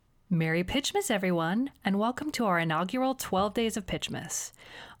Merry Pitchmas, everyone, and welcome to our inaugural 12 Days of Pitchmas.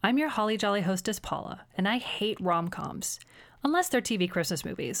 I'm your holly jolly hostess, Paula, and I hate rom-coms. Unless they're TV Christmas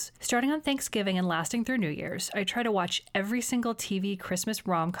movies. Starting on Thanksgiving and lasting through New Year's, I try to watch every single TV Christmas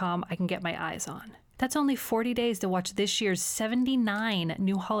rom-com I can get my eyes on. That's only 40 days to watch this year's 79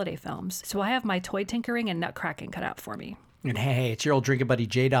 new holiday films, so I have my toy tinkering and nut cracking cut out for me. And hey, it's your old drinking buddy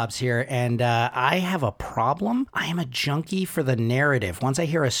J-Dobbs here, and I have a problem. I am a junkie for the narrative. Once I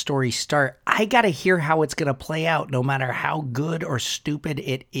hear a story start, I gotta hear how it's gonna play out, no matter how good or stupid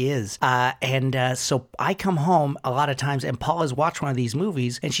it is. So I come home a lot of times, and Paula's watched one of these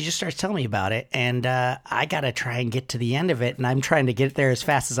movies, and she just starts telling me about it, and I gotta try and get to the end of it, and I'm trying to get there as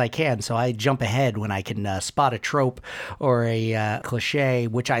fast as I can, so I jump ahead when I can spot a trope or a cliche,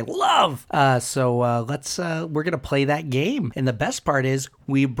 which I love. We're gonna play that game. And the best part is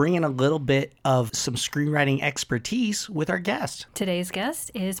we bring in a little bit of some screenwriting expertise with our guest. Today's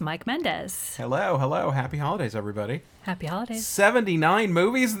guest is Mike Mendez. Hello. Happy holidays, everybody. Happy holidays. 79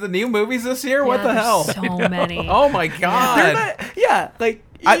 movies, the new movies this year? What the hell? So many. Oh my God.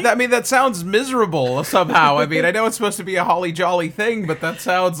 I mean, that sounds miserable somehow. I mean, I know it's supposed to be a holly jolly thing, but that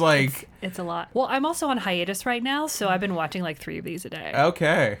sounds like... It's a lot. Well, I'm also on hiatus right now, so I've been watching like 3 of these a day.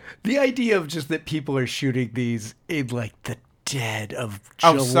 Okay. The idea of just that people are shooting these in like the dead of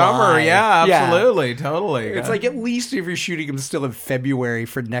July. Of summer, yeah, absolutely, totally. It's like at least if you're shooting them still in February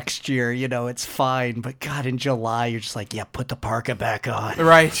for next year, it's fine. But God, in July, you're just like, yeah, put the parka back on.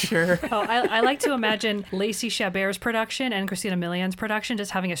 Right, sure. I like to imagine Lacey Chabert's production and Christina Milian's production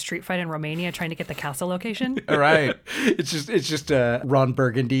just having a street fight in Romania trying to get the castle location. Right. It's just Ron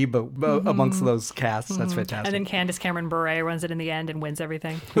Burgundy, but amongst those casts, that's fantastic. And then Candace Cameron Bure runs it in the end and wins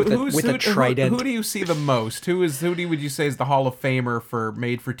everything. With a trident. Who do you see the most? Who would you say is the Hall of Famer for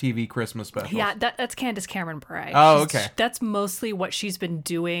made-for-TV Christmas specials? Yeah, that's Candace Cameron Bure. Oh, okay. That's mostly what she's been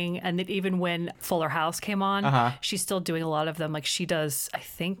doing, and that even when Fuller House came on, she's still doing a lot of them. Like she does, I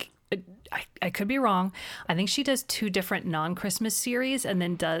think, I could be wrong, I think she does 2 different non-Christmas series and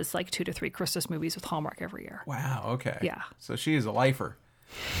then does like 2 to 3 Christmas movies with Hallmark every year. Wow, okay. Yeah. So she is a lifer.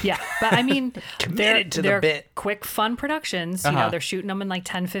 Yeah, but I mean, Committed to the they're bit. quick, fun productions. You know, they're shooting them in like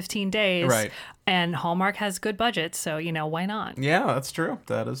 10, 15 days. Right. And Hallmark has good budgets, so, why not? Yeah, that's true.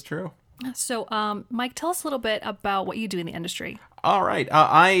 That is true. So, Mike, tell us a little bit about what you do in the industry. All right.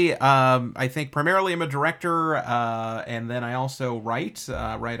 I think primarily I'm a director, and then I also write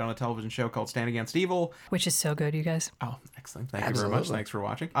on a television show called Stand Against Evil. Which is so good, you guys. Oh, excellent. Thank you very much. Thanks for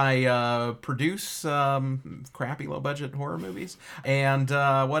watching. I produce crappy low-budget horror movies. And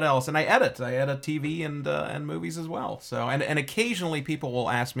what else? And I edit. I edit TV and movies as well. So and occasionally people will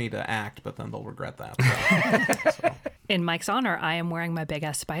ask me to act, but then they'll regret that. So. In Mike's honor, I am wearing my Big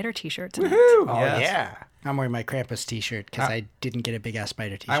Ass Spider t-shirt tonight. Woohoo! Oh, Yes. yeah. I'm wearing my Krampus t-shirt because I didn't get a Big Ass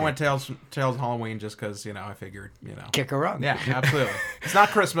Spider t-shirt. I went Tales Halloween just because, I figured, Kick her run. Yeah, absolutely. It's not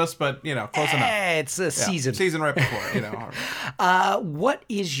Christmas, but, close enough. It's a season. Season right before, What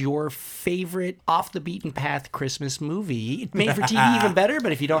is your favorite off-the-beaten-path Christmas movie? Made for TV even better,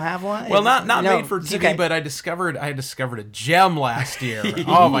 but if you don't have one... Well, not made for TV, okay. but I discovered a gem last year.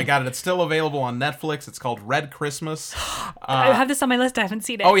 Oh, my God. It's still available on Netflix. It's called Red Christmas. I have this on my list. I haven't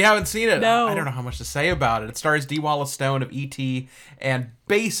seen it. Oh, you haven't seen it? No. I don't know how much to say about it. It stars Dee Wallace Stone of E.T. And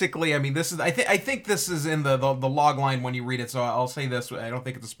basically, I mean, this is I think this is in the log line when you read it, so I'll say this. I don't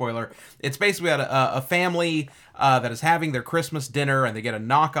think it's a spoiler. It's basically about a family that is having their Christmas dinner, and they get a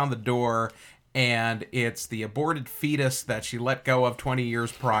knock on the door, and it's the aborted fetus that she let go of 20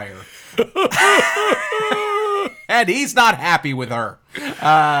 years prior. And he's not happy with her.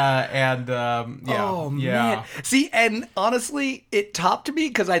 Oh, man. See, and honestly, it topped me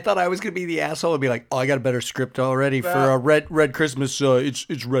because I thought I was going to be the asshole and be like, oh, I got a better script already for a Red Christmas.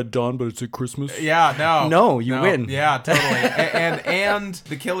 It's Red Dawn, but it's at Christmas. Yeah, No, you win. Yeah, totally. and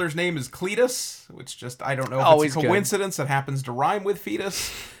the killer's name is Cletus, which just, I don't know if Always it's a coincidence that happens to rhyme with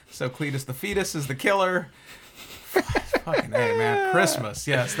fetus. So Cletus the fetus is the killer. Fucking hey, man, Christmas.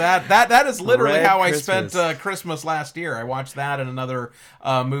 Yes, that is literally Red how Christmas. I spent Christmas last year. I watched that and another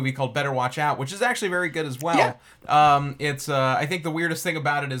movie called Better Watch Out, which is actually very good as well. Yeah. It's I think the weirdest thing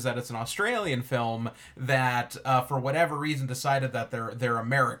about it is that it's an Australian film that for whatever reason decided that they're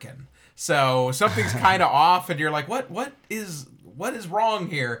American. So something's kind of off, and you're like, what what is wrong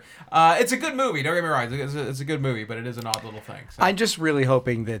here? It's a good movie. Don't get me wrong. It's a good movie, but it is an odd little thing. So. I'm just really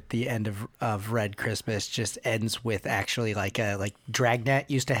hoping that the end of Red Christmas just ends with actually like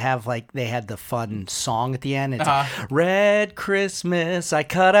Dragnet used to have, like they had the fun song at the end. It's Red Christmas, I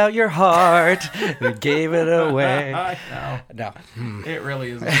cut out your heart and gave it away. No. It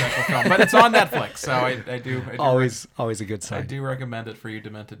really is a special film, but it's on Netflix, so I do always a good sign. I do recommend it for you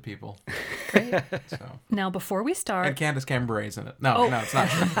demented people. Great. So. Now, before we start... And Candace Cameron's in it. No, it's not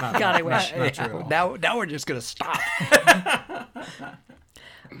true. God, I wish. Not true at all. Now we're just going to stop.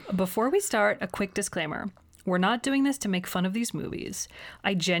 Before we start, a quick disclaimer. We're not doing this to make fun of these movies.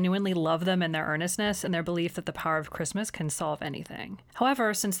 I genuinely love them and their earnestness and their belief that the power of Christmas can solve anything.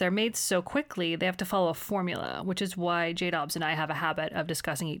 However, since they're made so quickly, they have to follow a formula, which is why J-Dobbs and I have a habit of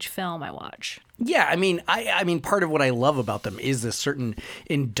discussing each film I watch. Yeah, I mean, part of what I love about them is this certain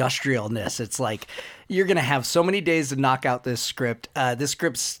industrialness. It's like you're going to have so many days to knock out this script. This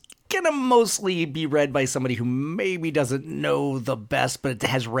script's gonna mostly be read by somebody who maybe doesn't know the best, but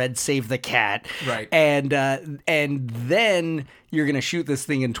has read Save the Cat. Right. And then you're gonna shoot this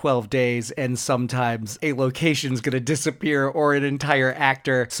thing in 12 days, and sometimes a location's gonna disappear or an entire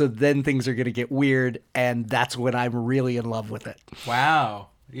actor. So then things are gonna get weird, and that's when I'm really in love with it. Wow.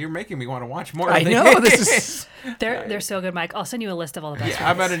 You're making me want to watch more. I know, this is... They're so good, Mike. I'll send you a list of all the best ones.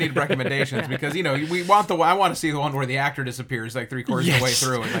 I'm gonna need recommendations because I want to see the one where the actor disappears like 3/4 of the way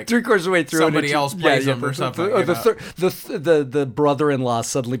through, and like 3/4 of the way through, somebody else plays him or something. The brother-in-law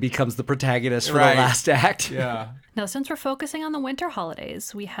suddenly becomes the protagonist for the last act. Yeah. Now, since we're focusing on the winter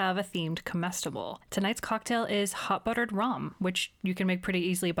holidays, we have a themed comestible. Tonight's cocktail is hot buttered rum, which you can make pretty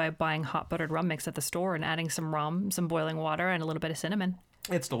easily by buying hot buttered rum mix at the store and adding some rum, some boiling water, and a little bit of cinnamon.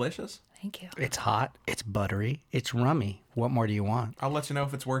 It's delicious. Thank you. It's hot, it's buttery, it's rummy. What more do you want? I'll let you know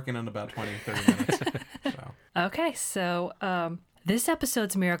if it's working in about 20-30 minutes. So. Okay, so this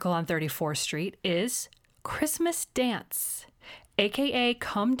episode's Miracle on 34th Street is Christmas Dance, a.k.a.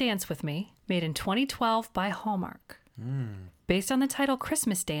 Come Dance With Me, made in 2012 by Hallmark. Based on the title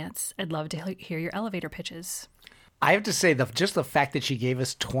Christmas Dance, I'd love to hear your elevator pitches. I have to say, just the fact that she gave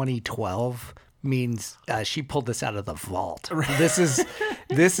us 2012 means she pulled this out of the vault. This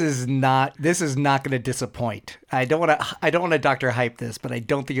is not going to disappoint. I don't want to Dr. Hype this, but I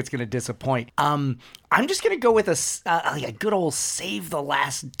don't think it's going to disappoint. I'm just going to go with a good old Save the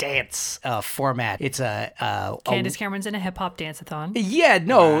Last Dance format. It's Candace Cameron's in a hip hop dance-a-thon. Yeah,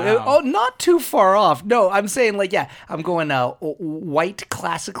 no, Wow. Not too far off. No, I'm saying I'm going white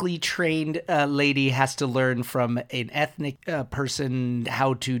classically trained lady has to learn from an ethnic person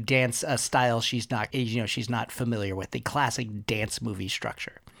how to dance a style she's not familiar with, the classic dance movie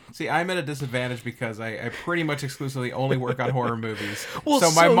structure. See, I'm at a disadvantage because I pretty much exclusively only work on horror movies. Well, so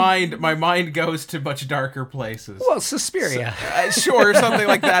my mind goes to much darker places. Well, Suspiria. Sure, something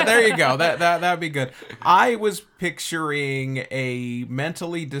like that. There you go. That'd be good. I was picturing a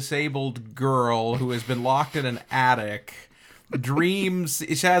mentally disabled girl who has been locked in an attic. Dreams.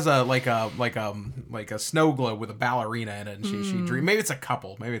 She has a snow globe with a ballerina in it, and she dreams. Maybe it's a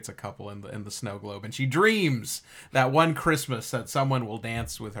couple in the snow globe, and she dreams that one Christmas that someone will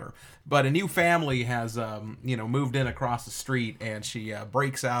dance with her. But a new family has moved in across the street, and she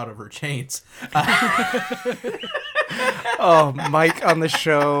breaks out of her chains. Oh, Mike on the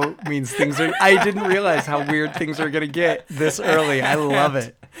show means things are... I didn't realize how weird things are going to get this early. I love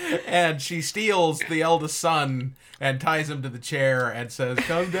it. And she steals the eldest son and ties him to the chair and says,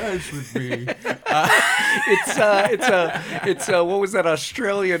 "Come dance with me." It's what was that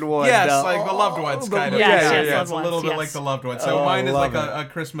Australian one? Yes, like the Loved Ones kind of. Yes, It's a little bit like the Loved Ones. So mine is like a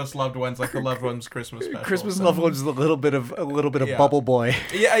Christmas Loved Ones, like the Loved Ones Christmas special. Christmas Loved Ones is a little bit of Bubble Boy.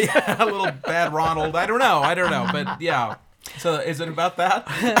 Yeah, a little Bad Ronald. I don't know, but yeah. So is it about that?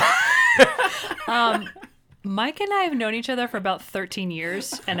 Mike and I have known each other for about 13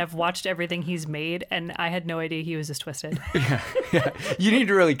 years and have watched everything he's made, and I had no idea he was this twisted. Yeah. You need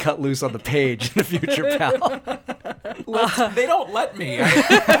to really cut loose on the page in the future, pal. They don't let me. I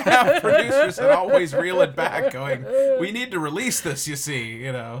have producers that always reel it back, going, "We need to release this, you see."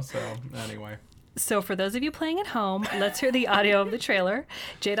 So anyway. So for those of you playing at home, let's hear the audio of the trailer.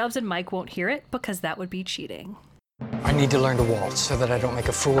 J-Dobbs and Mike won't hear it because that would be cheating. I need to learn to waltz so that I don't make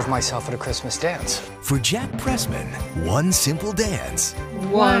a fool of myself at a Christmas dance. For Jack Pressman, one simple dance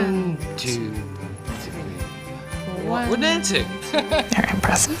 1, 2, 3. We're dancing. Very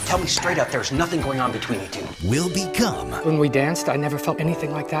impressive. Tell me straight up, there's nothing going on between you two. will become When we danced, I never felt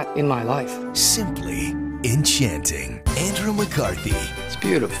anything like that in my life. simply enchanting. Andrew McCarthy, It's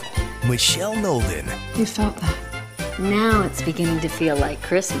beautiful. Michelle Nolden, You felt that. Now it's beginning to feel like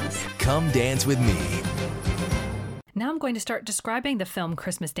Christmas. Come Dance With Me. Now I'm going to start describing the film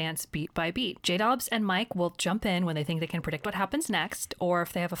Christmas Dance beat by beat. J-Dobbs and Mike will jump in when they think they can predict what happens next, or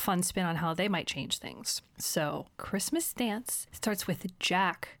if they have a fun spin on how they might change things. So, Christmas Dance starts with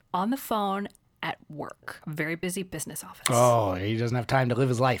Jack on the phone at work, a very busy business office. Oh, he doesn't have time to live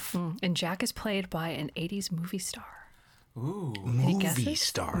his life. And Jack is played by an 80s movie star. Ooh. Movie guesses?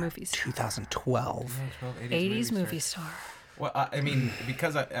 star. Movie star. 2012. 80s movie star. Well, I mean,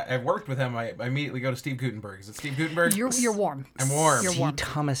 because I've worked with him, I immediately go to Steve Guttenberg. Is it Steve Guttenberg? You're warm. I'm warm. You're T. warm.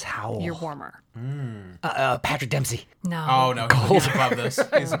 Thomas Howell. You're warmer. Patrick Dempsey. No. Oh, no. He's above this.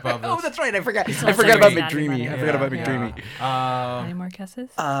 He's above this. Oh, that's right. I forgot. I like forgot about Natalie McDreamy. Portman. I forgot about Yeah. McDreamy. Any more guesses?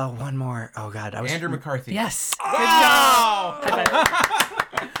 One more. Oh, God. I was Andrew McCarthy. Yes. Wow!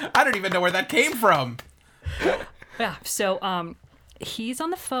 I don't even know where that came from. Yeah. So he's on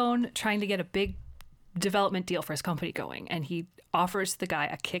the phone trying to get a big development deal for his company going, and he offers the guy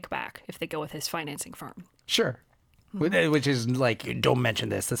a kickback if they go with his financing firm. Sure. Which is like, don't mention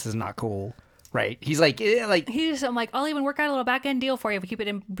this. This is not cool. Right? He's like, I'm like, I'll even work out a little back end deal for you if we keep it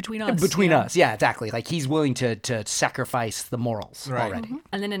in between us. between you know? us. Yeah, exactly. Like he's willing to sacrifice the morals Right. already.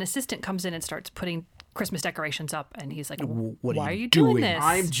 And then an assistant comes in and starts putting Christmas decorations up, and he's like, What why are are you you doing doing? this?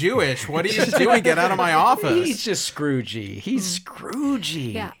 I'm Jewish. What are you doing? Get out of my office. He's just Scroogey. He's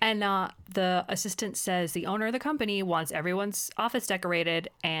Scroogey. Yeah, and the assistant says the owner of the company wants everyone's office decorated,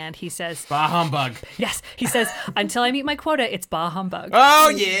 and he says, Bah humbug. yes, he says, until I meet my quota, it's bah humbug. Oh,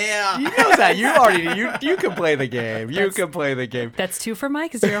 yeah. You know that. You already you can play the game. You can play the game. That's 2 for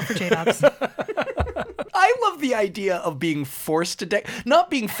Mike, 0 for J-Dobbs. I love the idea of being forced to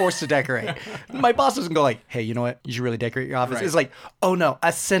not being forced to decorate. My boss doesn't go like, "Hey, you know what? You should really decorate your office." Right. It's like, "Oh no, I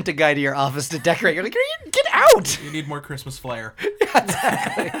sent a guy to your office to decorate." You're like, "Get out!" You need more Christmas flair.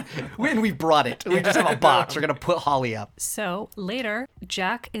 When we brought it, we just have a box. We're gonna put holly up So later,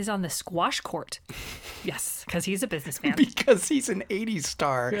 Jack is on the squash court. Yes, because he's a businessman. because he's an '80s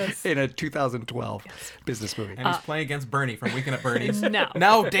star in a 2012 business movie. And he's playing against Bernie from Weekend at Bernie's. No.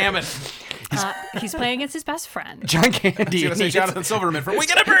 No, damn it. He's playing against his best friend. John Candy. I was going to say Jonathan Silverman from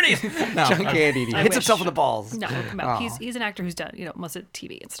Weekend at Bernie's. No. John Candy. He I hits wish. himself in the balls. No, no, he's an actor who's done most of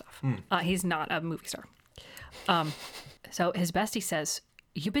TV and stuff. He's not a movie star. So his bestie says,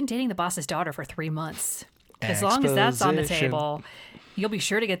 "You've been dating the boss's daughter for 3 months. As long as that's on the Exposition. table, you'll be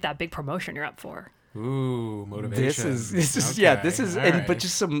sure to get that big promotion you're up for." Ooh, motivation. This is Okay, yeah, this is all and right. but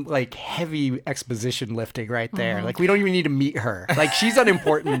just some like heavy exposition lifting right there. Like we don't even need to meet her. Like she's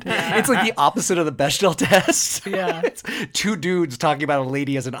unimportant. It's like the opposite of the Bechdel test. Yeah. It's 2 dudes talking about a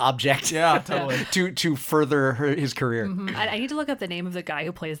lady as an object. Yeah, totally. to further his career. I need to look up the name of the guy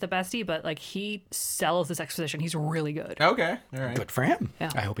who plays the bestie, but like he sells this exposition. He's really good. Okay, all right. Good for him.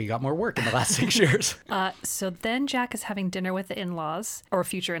 Yeah. I hope he got more work in the last 6 years. So then Jack is having dinner with the in-laws, or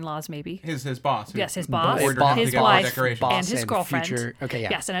future in-laws maybe. His boss. who Yes, his boss, ordered him to his get more wife, decorations. Boss and his and girlfriend. future- okay, yeah.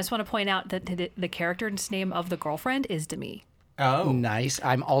 Yes, and I just want to point out that the character's name of the girlfriend is Demi. Oh, Nice.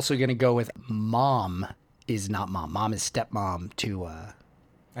 I'm also gonna go with mom is not mom. Mom is stepmom to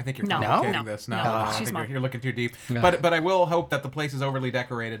I think you're No, complicating no, this. no, I she's think mom. you're looking too deep. But I will hope that the place is overly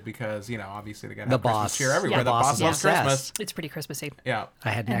decorated because obviously they got The Christmas boss. cheer everywhere. Yeah. The boss The loves boss is Christmas. It's pretty Christmassy. Yeah. I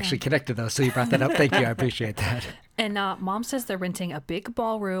hadn't actually connected those, so you brought that up. Thank you. I appreciate that. And mom says they're renting a big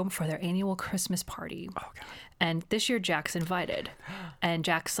ballroom for their annual Christmas party. Oh, God. And this year Jack's invited. And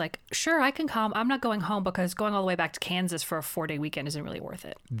Jack's like, sure, I can come. I'm not going home because going all the way back to Kansas for a 4-day weekend isn't really worth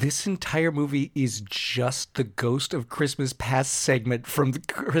it. This entire movie is just the Ghost of Christmas Past segment from the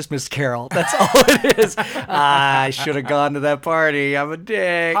Christmas Carol. That's all it is. I should have gone to that party. I'm a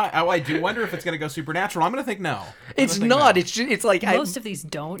dick. I do wonder if it's going to go supernatural. I'm going to think no. It's not. It's just. It's like Most of these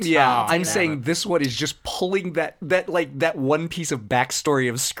don't. Yeah, Oh, I'm damn saying it. this one is just pulling that one piece of backstory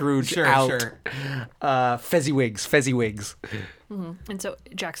of Scrooge Sure, out. sure. Fezzy wigs. And so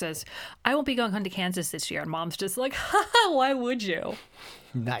Jack says, I won't be going home to Kansas this year. And mom's just like, haha, why would you?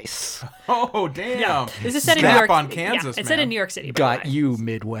 Nice. Oh, damn. This is set in Snap New York. on Kansas, it's set in man. New York City. by the Got way. you,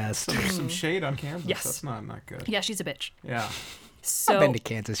 Midwest. Some shade on Kansas. Yes. That's not good. Yeah, she's a bitch. Yeah. So I've been to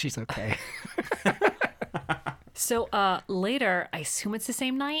Kansas. She's okay. So later, I assume it's the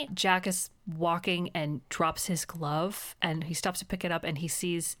same night, Jack is walking and drops his glove and he stops to pick it up and he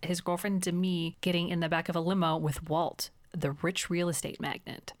sees his girlfriend Demi getting in the back of a limo with Walt, the rich real estate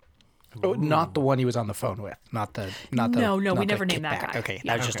magnate. Oh, not the one he was on the phone with. Not the. No, we not the never named that kickback. guy. Okay,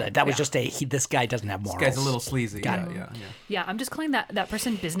 Yeah. that was just a. This guy doesn't have morals. This guy's a little sleazy. Got Yeah, it. yeah. Yeah, I'm just calling that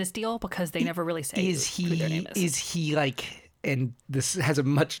person business deal because they never really say Is who their name is. he like? And this has a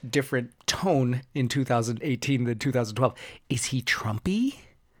much different tone in 2018 than 2012. Is he Trumpy?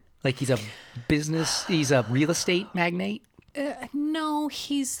 Like he's a real estate magnate? No,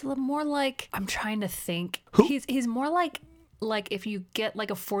 he's more like, I'm trying to think. He's more like if you get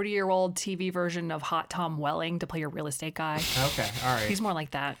like a 40-year-old TV version of Hot Tom Welling to play your real estate guy. Okay, all right. He's more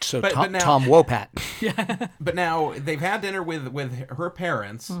like that. So But now- Tom Wopat. But now they've had dinner with her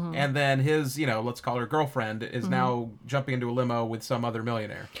parents, Mm-hmm. and then his, let's call her girlfriend, is now jumping into a limo with some other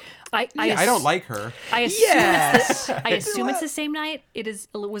millionaire. I I don't like her. I assume, Yes. I assume it's the same night. It was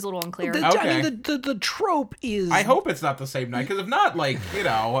a little unclear. Okay. I mean, the trope is. I hope it's not the same night, because if not,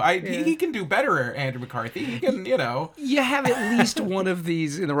 he can do better, Andrew McCarthy. He can, You have at least one of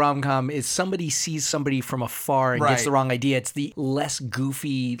these in the rom-com is somebody sees somebody from afar and gets Right. the wrong idea. It's the less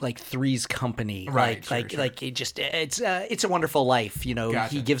goofy, like Three's Company. Right, Like, sure. like it's a Wonderful Life.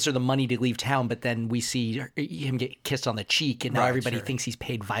 Gotcha. He gives her the money to leave town, but then we see him get kissed on the cheek, and now Right, everybody sure. thinks he's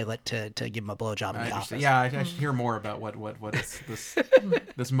paid Violet to give him a blowjob in I the understand. office. Yeah, I should hear more about what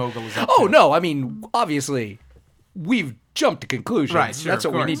this mogul is up Oh to. no! I mean, obviously, we've jumped to conclusions. Right, sure, That's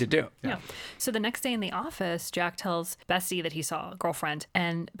of what we course. need to do. Yeah. So the next day in the office, Jack tells Bestie that he saw a girlfriend,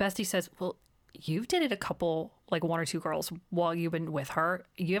 and Bestie says, "Well, you've dated a couple, like one or two girls while you've been with her.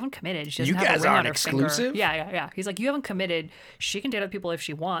 You haven't committed. She doesn't You have guys a ring on aren't her finger." exclusive? Yeah. He's like, you haven't committed. She can date other people if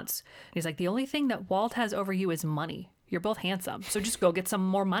she wants. And he's like, the only thing that Walt has over you is money. You're both handsome, so just go get some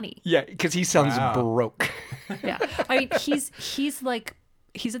more money. Yeah, because he sounds broke. Yeah. I mean, he's like,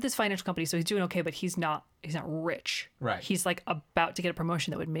 he's at this financial company, so he's doing okay, but he's not rich. Right. He's like about to get a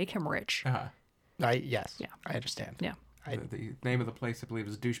promotion that would make him rich. Yes. Yeah. I understand. Yeah. The name of the place, I believe,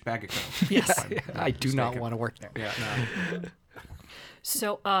 is Douchebagico. Yes. I do not want to work there. Yeah, no.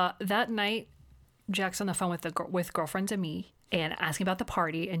 So that night, Jack's on the phone with girlfriend Demi and asking about the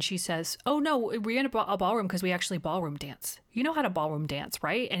party, and she says, "Oh no, we're in a ballroom because we actually ballroom dance. You know how to ballroom dance,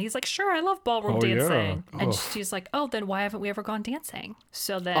 right?" And he's like, "Sure, I love ballroom dancing." And she's like, "Oh, then why haven't we ever gone dancing?"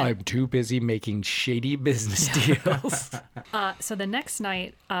 So then, I'm too busy making shady business deals. so the next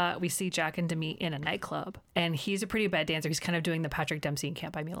night, we see Jack and Demi in a nightclub, and he's a pretty bad dancer. He's kind of doing the Patrick Dempsey in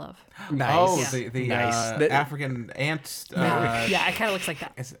Can't Buy Me Love. Nice. Oh, Yeah. the Nice. African ant. Yeah, it kind of looks like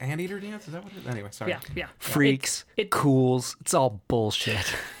that. Is it anteater dance? Is that what it is? Anyway, sorry. Yeah. Freaks, cools. It's all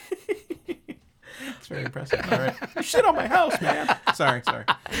bullshit. It's very impressive. All right. You shit on my house, man. Sorry.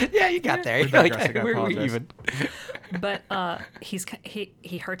 Yeah, you got there. We're digressing, I We're apologize. even. But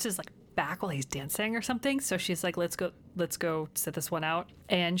he hurts his like back while he's dancing or something. So she's like, let's go sit this one out.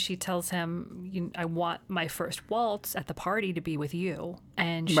 And she tells him, I want my first waltz at the party to be with you.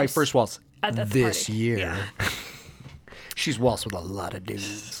 And My she's- first waltz at the this party. year. Yeah. She's waltzed with a lot of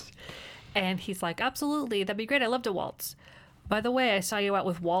dudes. And he's like, absolutely, that'd be great. I love to waltz. By the way, I saw you out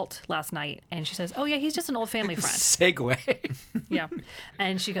with Walt last night. And she says, oh yeah, he's just an old family friend. Segue. Yeah.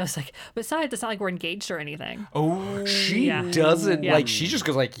 And she goes like, besides, it's not like we're engaged or anything. Oh, She Yeah. doesn't Yeah. like. She just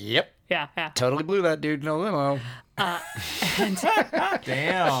goes like, "Yep, Yeah. totally blew that dude. No limo." And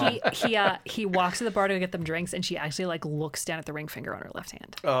damn. he walks to the bar to get them drinks, and she actually like looks down at the ring finger on her left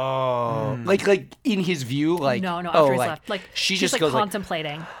hand. Oh, like in his view, like No, after oh, he's like, left. Like she she's just like goes like,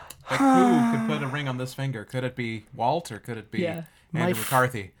 contemplating. Like, who could put a ring on this finger? Could it be Walt or could it be Yeah. Andrew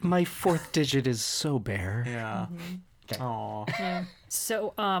McCarthy? My fourth digit is so bare. Yeah. Aw.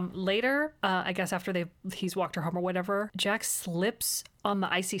 So later, I guess after he's walked her home or whatever, Jack slips on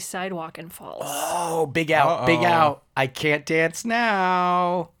the icy sidewalk and falls. Oh, big out, big out. I can't dance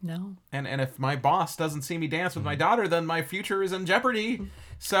now. No. And if my boss doesn't see me dance with my daughter, then my future is in jeopardy.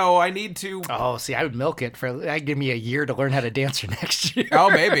 So I need to. Oh, see, I would milk it for. That'd give me a year to learn how to dance for next year. Oh,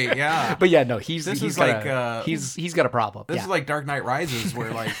 maybe, yeah. But yeah, no, he's This he's is got like, he's got a problem. This Yeah. is like Dark Knight Rises,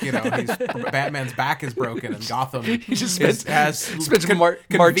 where Batman's back is broken and Gotham just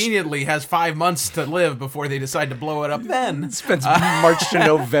conveniently has 5 months to live before they decide to blow it up. Then spends March to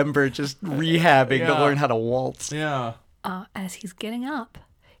November just rehabbing to Yeah. learn how to waltz. yeah, As he's getting up,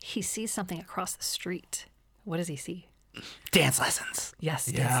 he sees something across the street. What does he see? Dance lessons.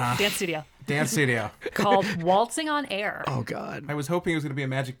 Yes, Yeah. dance studio dance studio. called Waltzing on Air. Oh God. I was hoping it was going to be a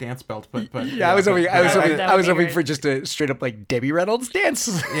magic dance belt, but Yeah, I was hoping. I was That hoping. would I was be hoping great. for just a straight up like Debbie Reynolds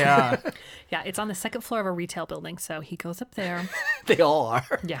dance. yeah. Yeah, it's on the second floor of a retail building, so he goes up there. They all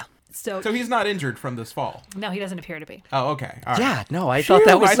are. Yeah. So So he's not injured from this fall. no, he doesn't appear to be. Oh, okay. All right. Yeah. No, I thought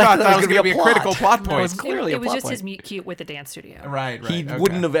that was. I thought that was going to be a critical plot No, it was point. clearly it a was plot just point. his meet cute with the dance studio. Right. He okay.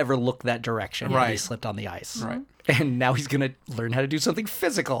 wouldn't have ever looked that direction if he Right. slipped on the ice. Right. And now he's going to learn how to do something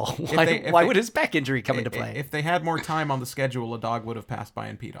physical. If Why they- would his back injury come into play? If they had more time on the schedule, a dog would have passed by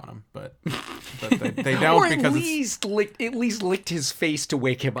and peed on him. But they don't or at because least licked his face to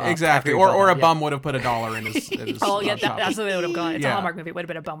wake him up. exactly. after he Or fell a down. Yeah. bum would have put $1 in his Oh, yeah, shop. that's the way it would have gone. It's a Yeah. Hallmark movie. It would have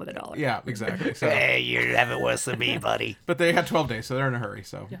been a bum with $1. Yeah, exactly. So, Hey, you have it worse than me, buddy. but they had 12 days, so they're in a hurry.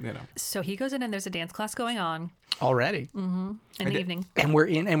 So So he goes in and there's a dance class going on Already. in the evening. And we're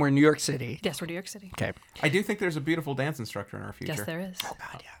in New York City. Yes, we're New York City. Okay. I do think there's a beautiful dance instructor in our future. Yes, there is. Oh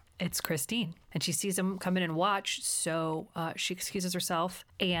God, yeah. It's Christine. And she sees him come in and watch. So she excuses herself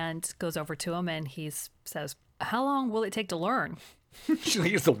and goes over to him and he says, "How long will it take to learn?" She's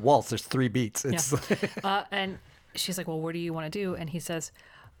like, it's a waltz. There's 3 beats. It's And she's like, "Well, what do you want to do?" And he says,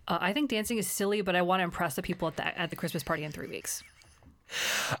 "I think dancing is silly, but I want to impress the people at the Christmas party in 3 weeks."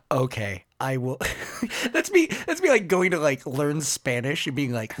 okay. I will. That's me like going to like learn Spanish and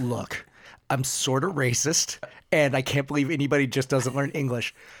being like, look, I'm sort of racist and I can't believe anybody just doesn't learn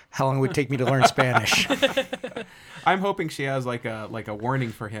English. How long would it take me to learn Spanish? I'm hoping she has like a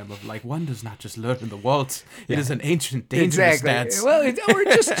warning for him of like, one does not just learn the waltz. It is an ancient, dangerous dance. Well, or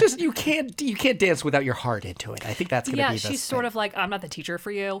just you can't dance without your heart into it. I think that's gonna be the she's sort of like, "I'm not the teacher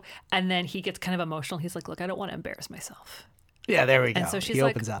for you." And then he gets kind of emotional. He's like, "Look, I don't want to embarrass myself." Yeah, there we go. And so she's he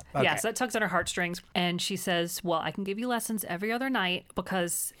like, opens up. Yeah, Okay. so that tugs on her heartstrings. And she says, "Well, I can give you lessons every other night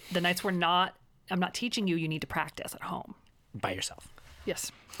because the nights I'm not teaching you, you need to practice at home." By yourself.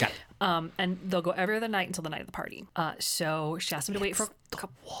 Yes. Got it. And they'll go every other night until the night of the party. So she asks him to wait for a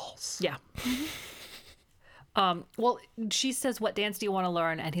couple Waltz. Yeah. Well, she says, "What dance do you want to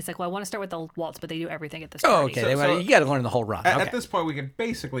learn?" And he's like, "Well, I want to start with the waltz, but they do everything at this Oh, party." okay. You got to learn the whole run. At Okay. this point, we can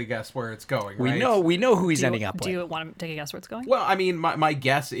basically guess where it's going. we right? know who he's ending up Do with. you want to take a guess where it's going? Well, I mean, my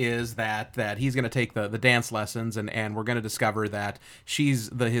guess is that he's going to take the dance lessons, and we're going to discover that his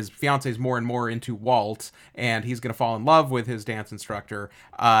fiance's more and more into waltz, and he's going to fall in love with his dance instructor.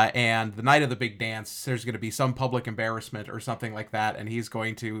 And the night of the big dance, there's going to be some public embarrassment or something like that, and he's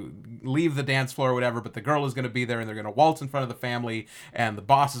going to leave the dance floor or whatever, but the girl is going to be there, and they're going to waltz in front of the family, and the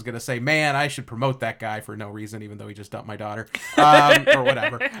boss is going to say, "Man, I should promote that guy for no reason, even though he just dumped my daughter," or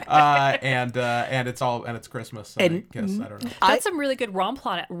whatever. And it's Christmas. So And I guess I don't know. That's some really good rom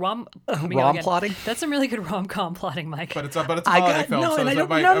plotting. Rom-plotting? That's some really good rom-com plotting, Mike. But it's a holiday film, so I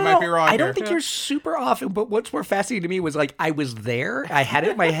might be wrong I don't here. think you're super off. But what's more fascinating to me was like I was there, I had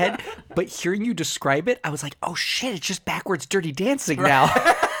it in my head, but hearing you describe it, I was like, oh shit, it's just backwards Dirty Dancing now.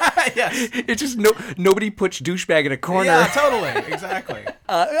 Yes. It's just nobody puts douchebag in a corner. Yeah, totally. Exactly.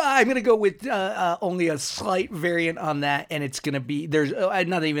 I'm gonna go with only a slight variant on that, and it's gonna be there's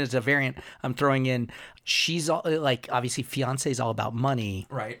not even as a variant. I'm throwing in. She's all, like obviously fiance is all about money,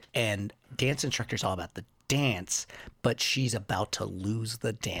 Right. And dance instructor's all about the dance, but she's about to lose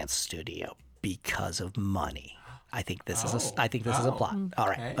the dance studio because of money. I think this is a plot. All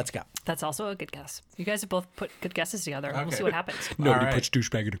right, okay. let's go. That's also a good guess. You guys have both put good guesses together. We'll Okay. see what happens. Nobody right. puts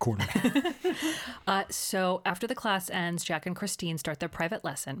douchebag in a corner. So after the class ends, Jack and Christine start their private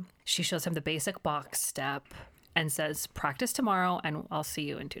lesson. She shows him the basic box step and says, "Practice tomorrow, and I'll see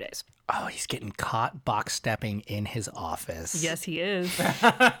you in 2 days." Oh, he's getting caught box stepping in his office. Yes, he is.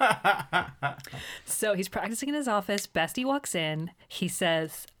 So he's practicing in his office. Bestie walks in. He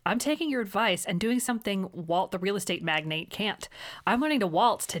says, "I'm taking your advice and doing something Walt, the real estate magnate, can't. I'm learning to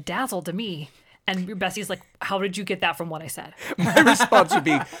waltz to dazzle to me." And your Bestie's like, "How did you get that from what I said?" My response would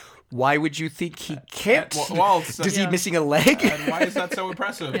be, why would you think he can't? Waltz. Is he Yeah. missing a leg? And why is that so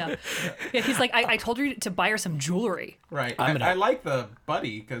impressive? Yeah. He's like, I told her to buy her some jewelry. Right. I'm I like the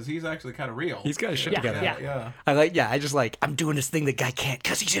buddy because he's actually kind of real. He's got his shit Yeah, together. yeah. Yeah. I just like, I'm doing this thing the guy can't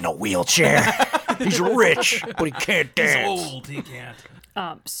because he's in a wheelchair. He's rich, but he can't dance. He's old. He can't.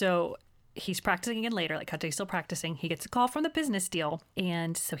 So he's practicing again later, like Hunter's still practicing. He gets a call from the business deal.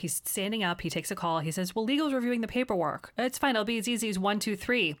 And so he's standing up. He takes a call. He says, "Well, legal's reviewing the paperwork. It's fine. It'll be as easy as 1, 2,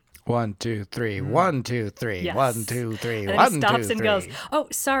 3. 1, 2, 3. 1, 2, 3. Yes. 1, 2, 3. And then 1, he stops 2, and 3. goes, "Oh,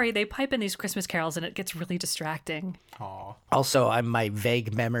 sorry, they pipe in these Christmas carols and it gets really distracting." Aw. Also, my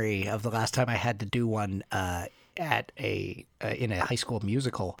vague memory of the last time I had to do one at in a high school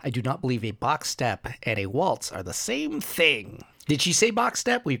musical. I do not believe a box step and a waltz are the same thing. Did she say box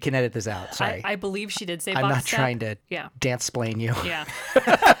step? We can edit this out. Sorry. I believe she did say I'm box not step. trying to Yeah. dance-splain you. Yeah.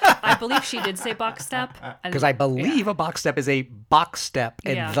 I believe she did say box step. Because I believe a box step is a box step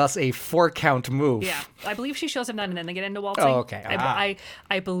and Yeah. thus a 4-count move. Yeah, I believe she shows him that and then they get into waltzing. Oh, okay.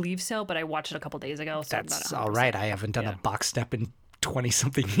 I believe so, but I watched it a couple days ago. So That's I'm not all 100%. right. I haven't done a box step in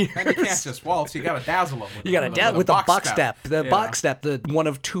 20-something years. And you can't just waltz. You got to dazzle them. You got to dab with a box step. The box step, the one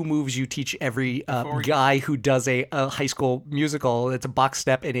of two moves you teach every guy who does a high school musical. It's a box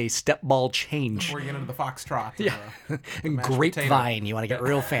step and a step ball change. Before you get into the foxtrot. Yeah. And grapevine. You want to get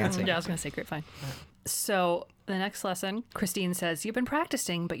real fancy. Yeah, I was going to say grapevine. So the next lesson, Christine says, you've been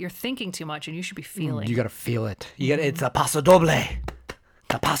practicing, but you're thinking too much and you should be feeling. You got to feel it. It's a paso doble.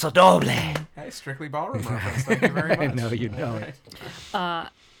 A paso doble. Hey, strictly ballroom reference. Thank you very much. I know you know it.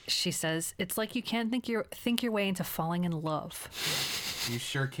 She says, it's like you can't think your way into falling in love. You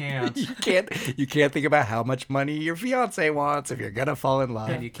sure can't. You can't think about how much money your fiance wants if you're gonna fall in love.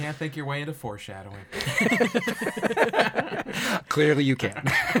 And you can't think your way into foreshadowing. Clearly you can.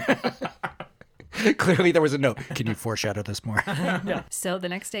 Clearly there was a note. Can you foreshadow this more? Yeah. So the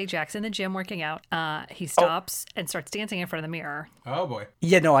next day, Jack's in the gym working out. He stops and starts dancing in front of the mirror. Oh, boy.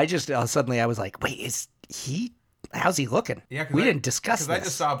 Yeah, no, I just suddenly I was like, wait, is he... How's he looking? Yeah, we didn't discuss this. Because I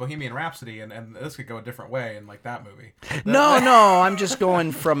just saw Bohemian Rhapsody, and this could go a different way in like that movie. No, I'm just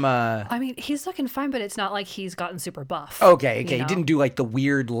going from... I mean, he's looking fine, but it's not like he's gotten super buff. Okay. You He know? didn't do like the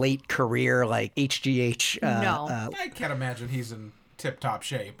weird late career like HGH. No. I can't imagine he's in tip-top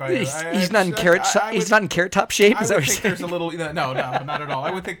shape. He's not in carrot top shape. I Is that would what you're think saying? there's a little... No, not at all.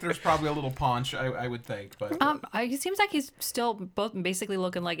 I would think there's probably a little paunch, I would think. But He seems like he's still both basically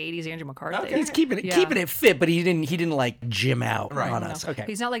looking like 80s Andrew McCarthy. Okay. He's keeping it fit, but he didn't like gym out Right. on No. us. Okay.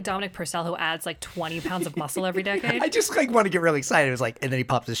 He's not like Dominic Purcell who adds like 20 pounds of muscle every decade. I just like want to get really excited. It was like, and then he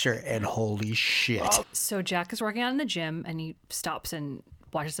pops his shirt, and holy shit! So Jack is working out in the gym and he stops and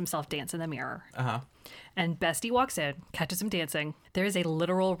watches himself dance in the mirror. And Bestie walks in, catches him dancing. There is a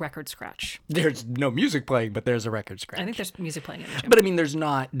literal record scratch. There's no music playing, but there's a record scratch. I think there's music playing in the gym. But I mean, there's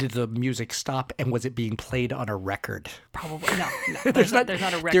not. Did the music stop, and was it being played on a record? Probably no. There's not a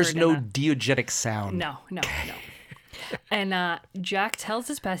record. There's no in diegetic sound. No. And Jack tells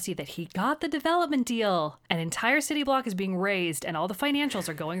his bestie that he got the development deal. An entire city block is being raised, and all the financials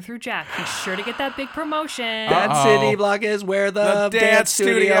are going through Jack. He's sure to get that big promotion. That city block is where the dance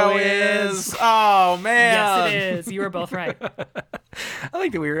studio is. Oh, man. Yes, it is. You were both right. I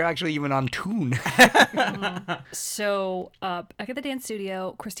like that we were actually even on tune. So back at the dance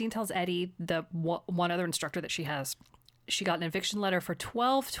studio, Christine tells Eddie, the one other instructor that she has, she got an eviction letter for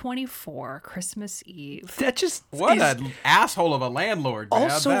 12/24, Christmas Eve. That just What is an asshole of a landlord,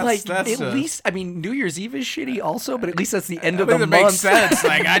 man. also That's at least. I mean, New Year's Eve is shitty, also, but at least that's the end of I the think month. it makes sense.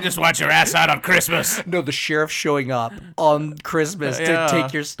 Like, I just want your ass out on Christmas. No, the sheriff showing up on Christmas Yeah. to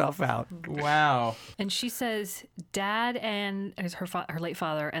take your stuff out. Wow. And she says Dad and her late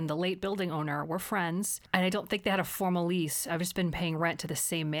father and the late building owner were friends, and I don't think they had a formal lease. I've just been paying rent to the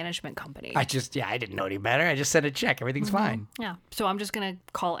same management company. I didn't know any better. I just sent a check. Everything's fine. Yeah. So I'm just going to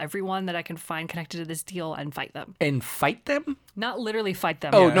call everyone that I can find connected to this deal and fight them. And fight them? Not literally fight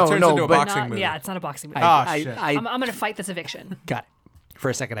them. Oh, Yeah, no, it turns no, into a but boxing movie. Yeah, it's not a boxing movie. Shit. I'm going to fight this eviction. Got it.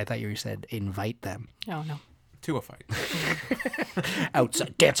 For a second, I thought you said invite them. Oh, no. To a fight.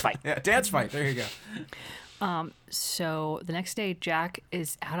 Outside. Dance fight. Yeah, dance fight. There you go. So the next day, Jack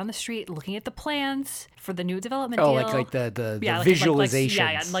is out on the street looking at the plans for the new development Oh, deal. like the Yeah,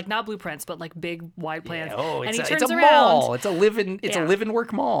 visualizations. like not blueprints, but like big, wide plans. Oh, and it's he a turns around. mall. It's a Yeah. live and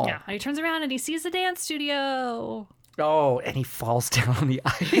work mall. Yeah, and he turns around and he sees the dance studio. Oh, and he falls down on the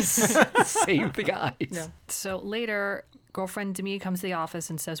ice. Save the ice. So later, girlfriend Demi comes to the office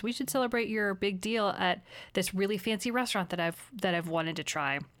and says, "We should celebrate your big deal at this really fancy restaurant that I've wanted to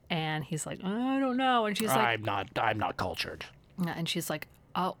try." And he's like, "I don't know." And she's like, I'm not cultured. and she's like,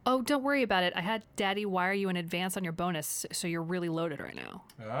 "Oh, don't worry about it. I had Daddy wire you in advance on your bonus, so you're really loaded right now."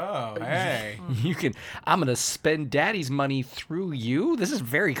 Oh, hey. I'm going to spend Daddy's money through you? This is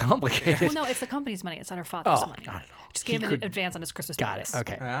very complicated. Well, no, it's the company's money. It's not her father's money. I don't know. Just gave him an advance on his Christmas Got bonus. it.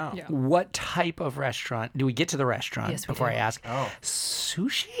 Okay. Wow. Yeah. What type of restaurant? Do we get to the restaurant Yes, we before do. I ask? Oh.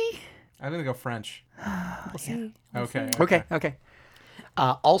 Sushi? I'm going to go French. We'll see. Okay.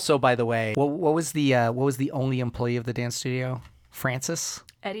 Also, by the way, what was the only employee of the dance studio? Francis?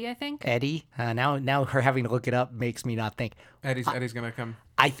 Eddie, I think. Eddie? Now her having to look it up makes me not think. Eddie's going to come.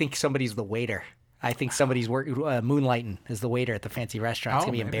 I think somebody's the waiter. I think somebody's moonlighting as the waiter at the fancy restaurant. It's Oh,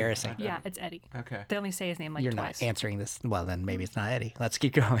 gonna be maybe. embarrassing. Yeah, it's Eddie. Okay. They only say his name like You're twice. not answering this. Well, then maybe it's not Eddie. Let's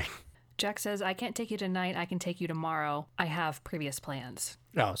keep going. Jack says, "I can't take you tonight. I can take you tomorrow. I have previous plans."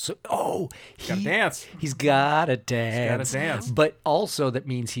 Gotta dance. He's gotta dance. dance. But also that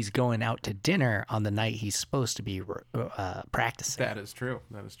means he's going out to dinner on the night he's supposed to be practicing. That is true.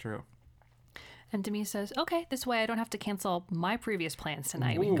 And Demi says, okay, this way I don't have to cancel my previous plans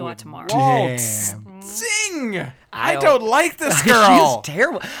tonight. We can go out tomorrow. Waltz, zing! I don't like this girl. She's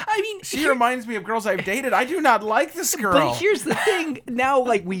terrible. I mean, She reminds me of girls I've dated. I do not like this girl. but here's the thing. Now,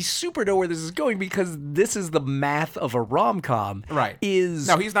 like, we super know where this is going because this is the math of a rom-com. Right. Is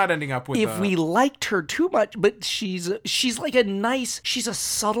No, he's not ending up with if we liked her too much, but she's like she's a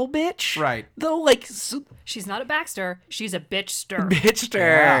subtle bitch. Right. Though, like, She's not a Baxter. She's a bitch-ster. bitch Yeah,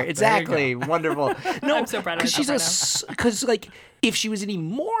 there her. you Exactly. Wonderful. No, I'm so proud of because myself because like if she was any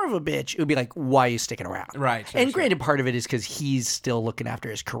more of a bitch, it would be like, why are you sticking around? Right, sure, and sure. granted, part of it is because he's still looking after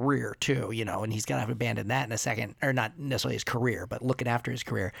his career too, and he's gonna have to abandon that in a second, or not necessarily his career, but looking after his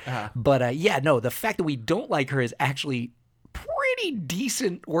career. But yeah, no, the fact that we don't like her is actually pretty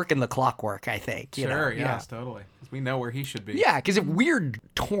decent working the clockwork, I think. you know? Sure, yes, totally. 'Cause we know where he should be. Yeah, because if we're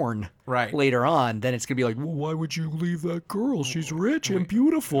torn Right. later on, then it's gonna be like, well, why would you leave that girl? She's rich and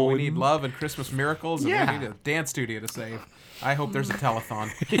beautiful. We and- need love and Christmas miracles, and Yeah. we need a dance studio to save. I hope there's a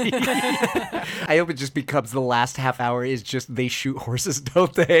telethon. I hope it just becomes the last half hour is just they shoot horses,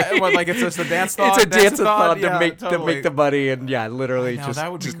 don't they? What, like it's just a dance-thon? It's a dance-a-thon Yeah, to make totally. the money, and yeah, literally I know, just,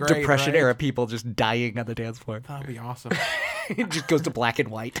 that would be just great, Depression right? era people just dying on the dance floor. That'd be awesome. It just goes to black and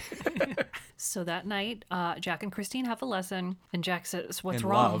white. So that night, Jack and Christine have a lesson, and Jack says, what's In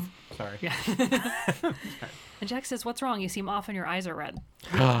wrong? love. Sorry. And Jack says, what's wrong? You seem off and your eyes are red.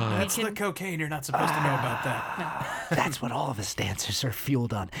 That's the cocaine. You're not supposed to know about that. That's what all of us dancers are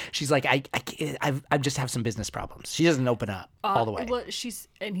fueled on. She's like, I just have some business problems. She doesn't open up all the way. Well,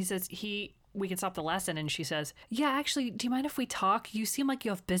 and he says, we can stop the lesson. And she says, yeah, actually, do you mind if we talk? You seem like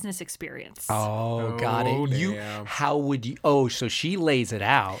you have business experience. Oh, got Oh, it. damn. How would you? Oh, so she lays it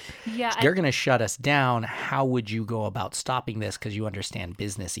out. Yeah, they're gonna shut us down. How would you go about stopping this? Because you understand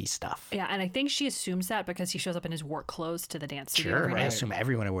businessy stuff. Yeah, and I think she assumes that because he shows up in his work clothes to the dance studio Sure, every I day. assume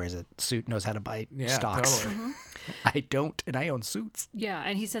everyone who wears a suit knows how to buy stocks. Totally. I don't, and I own suits. Yeah,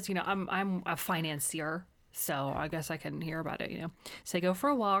 and he says, I'm a financier, so I guess I can hear about it, So they go for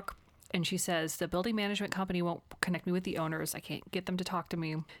a walk, and she says, the building management company won't connect me with the owners. I can't get them to talk to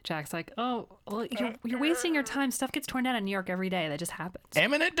me. Jack's like, oh, well, you're wasting your time. Stuff gets torn down in New York every day. That just happens.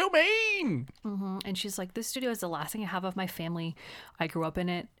 Eminent domain. And she's like, this studio is the last thing I have of my family. I grew up in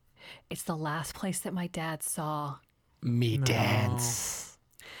it. It's the last place that my dad saw. Me dance.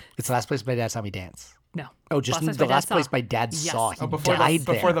 It's the last place my dad saw me dance. No. Oh, just place the my dad last saw. place my dad Yes. saw. He Oh, before died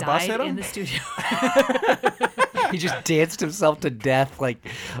the- before there. the bus Died hit him? in the studio. He just danced himself to death like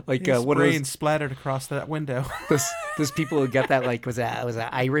His one of brain those splattered across that window. those people who get that was an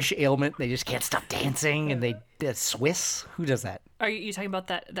Irish ailment. They just can't stop dancing, and they're Swiss. Who does that? Are you talking about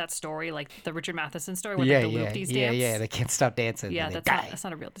that story, like the Richard Matheson story where Yeah, the yeah, loopties yeah, dance? yeah. They can't stop dancing. Yeah, and they that's die.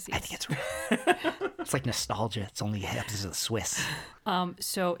 not a real disease. I think it's real. It's like nostalgia. It's only happens to the Swiss.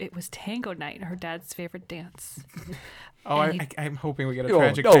 So it was tango night, her dad's favorite dance. Oh, And I'm hoping we get a Oh,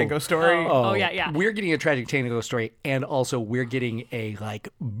 tragic oh. tango story. Oh, yeah. We're getting a tragic tango story, and also we're getting a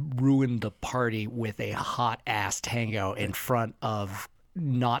ruin the party with a hot ass tango in front of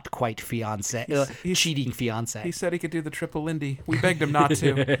not quite fiance, cheating fiance. He said he could do the triple Lindy. We begged him not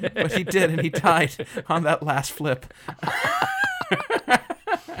to, but he did, and he died on that last flip.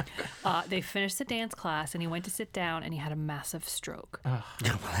 They finished the dance class, and he went to sit down, and he had a massive stroke. Well,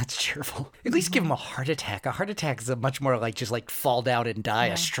 that's cheerful. At least give him a heart attack. A heart attack is a much more like just like fall down and die.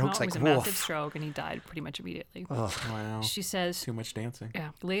 A stroke's Well, it was like a massive woof. stroke, and he died pretty much immediately. Wow. She says, Too much dancing. yeah.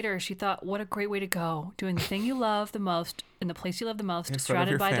 Later, she thought, what a great way to go. Doing the thing you love the most, in the place you love the most, front of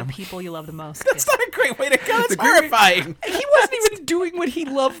surrounded your by family. the people you love the most. That's Yeah. not a great way to go. It's horrifying. He wasn't even doing what he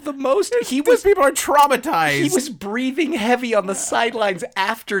loved the most. He Those was people are traumatized. he was breathing heavy on the sidelines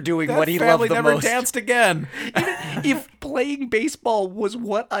after doing that what he family loved the never most. danced again. If playing baseball was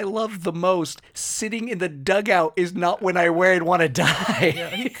what I loved the most, sitting in the dugout is not when where I'd want to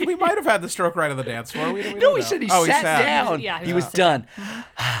die. We might have had the stroke right on the dance floor. We No, don't he know. said he Oh, sat down. Yeah, he was done.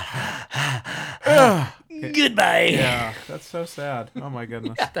 Goodbye. Yeah, that's so sad. Oh my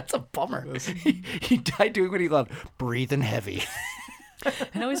goodness. That's a bummer. He died doing what he loved, breathing heavy.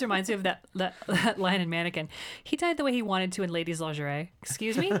 It always reminds me of that line in Mannequin. He died the way he wanted to in Ladies Lingerie.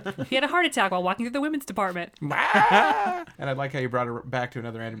 Excuse me? He had a heart attack while walking through the women's department. And I like how you brought it back to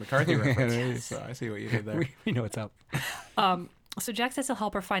another Andrew McCarthy reference. So I see what you did there. We know what's up. So Jack says he'll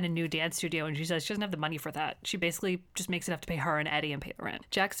help her find a new dance studio, and she says she doesn't have the money for that. She basically just makes enough to pay her and Eddie and pay the rent.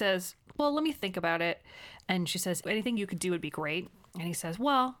 Jack says, well, let me think about it. And she says, anything you could do would be great. And he says,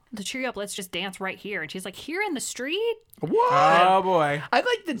 well, to cheer you up, let's just dance right here. And she's like, here in the street? What? Oh boy. I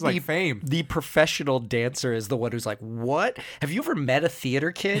like that like fame. The professional dancer is the one who's like, what? Have you ever met a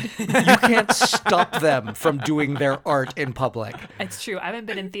theater kid? You can't stop them from doing their art in public. It's true. I haven't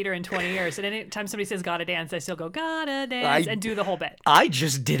been in theater in 20 years. And anytime somebody says gotta dance, I still go, gotta dance, and do the whole bit. I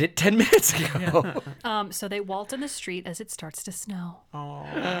just did it 10 minutes ago. So they waltz in the street as it starts to snow.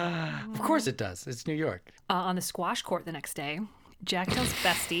 Of course it does. It's New York. On the squash court the next day, Jack tells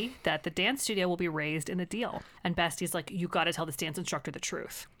Bestie that the dance studio will be raised in the deal. And Bestie's like, you gotta tell this dance instructor the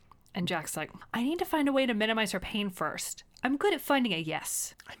truth. And Jack's like, I need to find a way to minimize her pain first. I'm good at finding a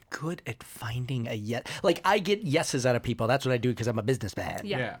yes. I'm good at finding a yes. Like, I get yeses out of people. That's what I do because I'm a businessman.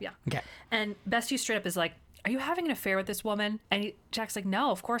 Yeah. Okay. And Bestie straight up is like, are you having an affair with this woman? And Jack's like,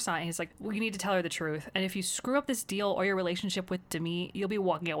 no, of course not. And he's like, well, you need to tell her the truth. And if you screw up this deal or your relationship with Demi, you'll be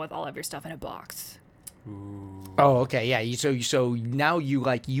walking out with all of your stuff in a box. Oh, okay, yeah. So now you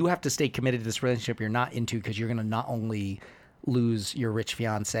have to stay committed to this relationship you're not into because you're gonna not only lose your rich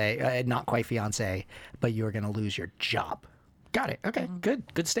fiance, not quite fiance, but you're gonna lose your job. Got it. Okay,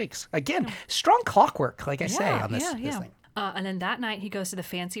 good stakes. Again, strong clockwork, like I say on this thing. And then that night he goes to the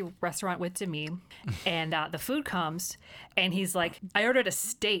fancy restaurant with Demi, and the food comes, and he's like, I ordered a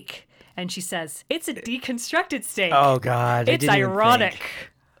steak, and she says, it's a deconstructed steak. Oh God, it's ironic.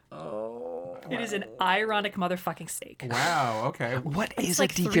 It is an ironic motherfucking steak. Wow. Okay. What It's is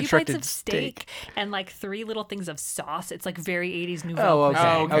like a 3 deconstructed bites of steak and like 3 little things of sauce. It's like very 80s nouveau. Oh, okay.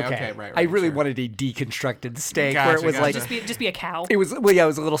 Oh, okay, Okay. okay, right, I really sure. wanted a deconstructed steak Gotcha, where it was gotcha. like Just be a cow. it was. Well, yeah, it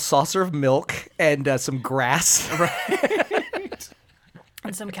was a little saucer of milk and some grass.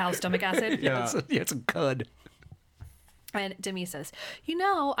 And some cow stomach acid. Yeah. Some cud. And Demi says,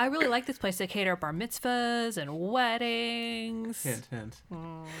 I really like this place. They cater bar mitzvahs and weddings. Hint. Wink,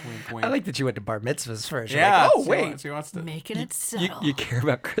 wink. I like that you went to bar mitzvahs first. You're Yeah. like, oh she wait, wants- She wants to. Making it subtle. you care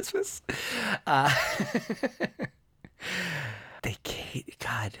about Christmas?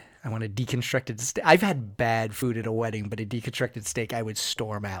 God, I want a deconstructed steak. I've had bad food at a wedding, but a deconstructed steak, I would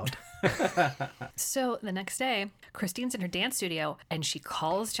storm out. So the next day, Christine's in her dance studio and she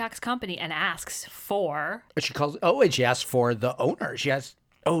calls Jack's company and asks for. But she calls. Oh, and she asks for the owner. She asks.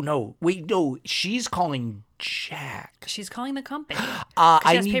 Oh no! Wait, no. She's calling Jack. She's calling the company. She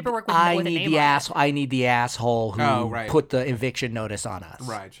I has need. paperwork with I a need name the on ass. I need the asshole who Oh, right. put the eviction notice on us.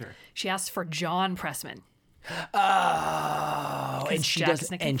 Right. Sure. She asks for John Pressman. Oh, and she Jack's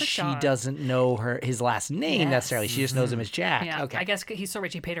doesn't. looking And for she John. doesn't know his last name Yes. necessarily. She just knows him as Jack. Yeah. Okay. I guess he's so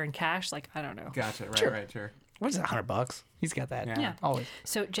rich he paid her in cash. Like, I don't know. Gotcha. Right. Sure. Right. Sure. What is it? $100? He's got that. Yeah. Always.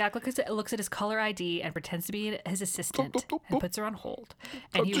 So Jack looks at his caller ID and pretends to be his assistant and puts her on hold.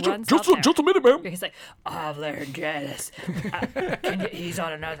 And he runs out there. Just a minute, ma'am. He's like, oh, they're jealous. He's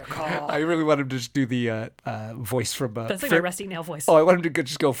on another call. I really want him to just do the voice from. That's like my Rusty Nail voice. Oh, I want him to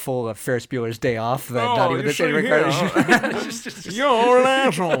just go full of Ferris Bueller's Day Off. Not even you the see Danny here, McCartney. You're an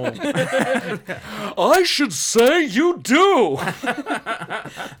asshole. I should say you do.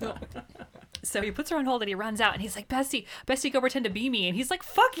 So he puts her on hold and he runs out and he's like, Bestie, go pretend to be me. And he's like,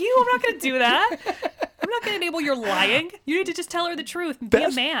 fuck you, I'm not going to do that. I'm not going to enable your lying. You need to just tell her the truth and be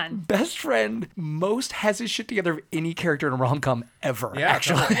a man. Best friend most has his shit together of any character in a rom-com ever, Yeah,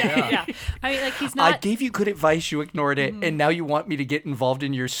 actually. Yeah. I mean, like, he's I not. gave you good advice, you ignored it, and now you want me to get involved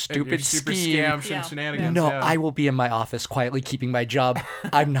in your Your stupid super scheme. scam Yeah. shenanigans. No, yeah. I will be in my office quietly keeping my job.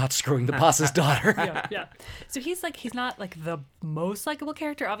 I'm not screwing the boss's daughter. Yeah. So he's not like the most likable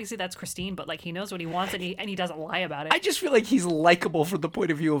character. Obviously, that's Christine, but like he knows what he wants and he doesn't lie about it. I just feel like he's likable from the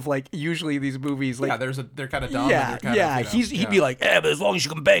point of view of like usually these movies like Yeah. They're kind of dumb. yeah, and they're kind of, he'd be like, but as long as you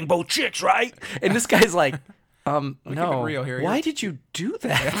can bang both chicks, right? And this guy's like, no. keep it real here. Why You're- did you do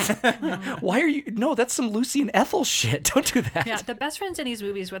that? Why are you? No, that's some Lucy and Ethel shit. Don't do that. Yeah, the best friends in these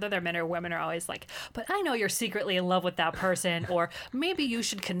movies, whether they're men or women, are always like, but I know you're secretly in love with that person, or maybe you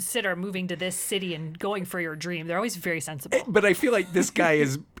should consider moving to this city and going for your dream. They're always very sensible. But I feel like this guy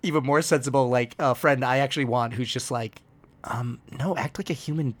is even more sensible. Like a friend I actually want who's just like, no, act like a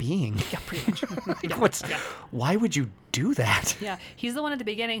human being. Yeah, pretty much. Why would you do that? Yeah, he's the one at the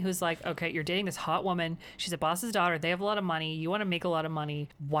beginning who's like, okay, you're dating this hot woman. She's a boss's daughter. They have a lot of money. You want to make a lot of money.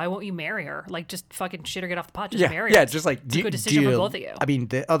 Why won't you marry her? Like, just fucking shit or get off the pot. Just marry her. Yeah, just like, it's a good decision for both of you. I mean,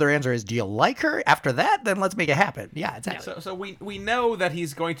 the other answer is, do you like her? After that, then let's make it happen. Yeah, exactly. So we know that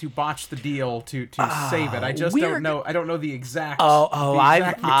he's going to botch the deal to save it. I just we're don't know. I don't know the exact. Oh, the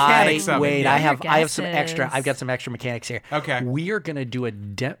exact mechanics of it. wait. Yeah. I have some guesses. extra. I've got some extra mechanics here. Okay. we are gonna do a.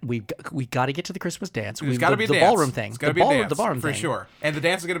 We got to get to the Christmas dance. There's got to be a the dance. ballroom thing. It's got to The be a ballroom- dance the ballroom for thing. sure. And the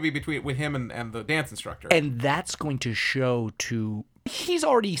dance is going to be with him and the dance instructor. And that's going to show to He's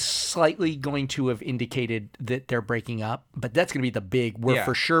already slightly going to have indicated that they're breaking up, but that's going to be the big, we're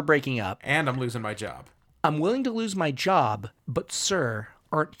for sure breaking up. And I'm losing my job. I'm willing to lose my job, but sir,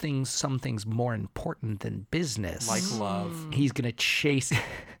 aren't some things more important than business? Like love. He's going to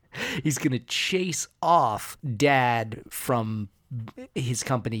chase off Dad from his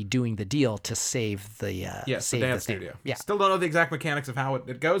company doing the deal to save the Yes, save the dance thing. studio. Yeah. Still don't know the exact mechanics of how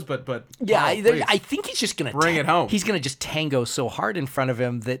it goes, but Yeah, Paul, please. I think he's just gonna Bring it home. He's gonna just tango so hard in front of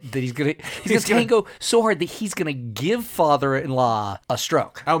him that he's gonna tango so hard that he's gonna give father-in-law a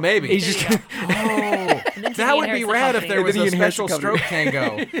stroke. Oh, maybe. He's just That would be rad if there was Then a he inherits special the company. stroke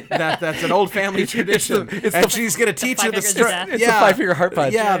tango. That's an old family tradition. And she's going to teach you the Fingers of stroke. death. It's the 5-finger heart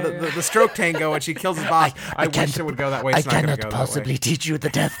punch. Yeah, the stroke tango, and she kills his boss. I wish it would go that way. It's not going to go that way. teach you the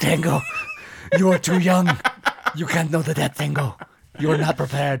death tango. You are too young. You can't know the death tango. You are not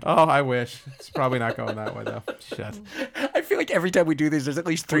prepared. Oh, I wish. It's probably not going that way, though. Shit. I feel like every time we do this, there's at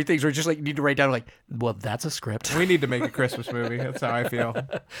least 3 things where just like you need to write down like, well, that's a script. We need to make a Christmas movie. That's how I feel.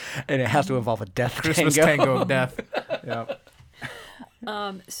 And it has to involve a death Christmas tango of death. Yep.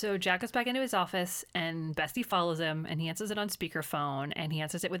 So Jack goes back into his office, and Bestie follows him, and he answers it on speakerphone, and he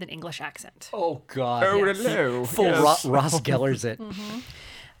answers it with an English accent. Oh, God. Oh, Yes. hello. Full Yes. Ross Geller's it.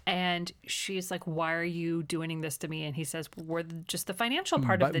 And she's like, "Why are you doing this to me?" And he says, "We're just the financial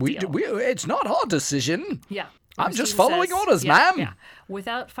part of the deal." It's not our decision. Yeah. I'm Christine just following orders, ma'am. Yeah.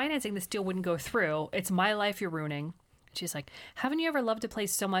 Without financing, this deal wouldn't go through. It's my life you're ruining. She's like, "Haven't you ever loved a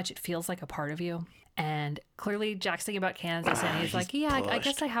place so much it feels like a part of you?" And clearly Jack's thinking about Kansas, and he's like, "Yeah, I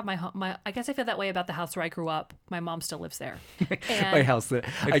guess I have I guess I feel that way about the house where I grew up. My mom still lives there." And My house that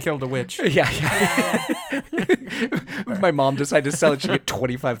I killed a witch. Yeah. My mom decided to sell it. She get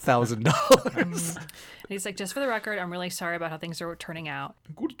 $25,000. And he's like, "Just for the record, I'm really sorry about how things are turning out.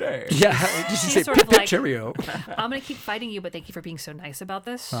 Good day. Yeah. Did she say sort of pip, pip, like- cheerio? I'm going to keep fighting you, but thank you for being so nice about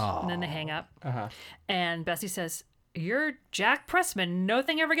this." And then they hang up. And Bessie says, "You're Jack Pressman.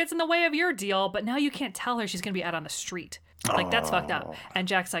 Nothing ever gets in the way of your deal, but now you can't tell her she's going to be out on the street. Like, that's fucked up." And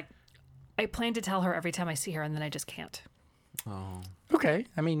Jack's like, "I plan to tell her every time I see her, and then I just can't." Okay.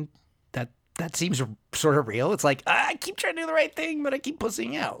 I mean, that seems sort of real. It's like, I keep trying to do the right thing, but I keep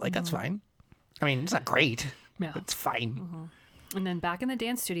pussying out. Like, that's fine. I mean, it's not great. Yeah. It's fine. And then back in the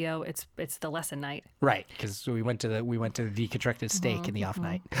dance studio, it's the lesson night. Right, because we went to the deconstructed steak in the off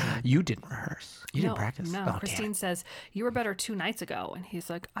night. You didn't rehearse. You didn't practice. No, Oh, damn Christine it. says, "You were better 2 nights ago." And he's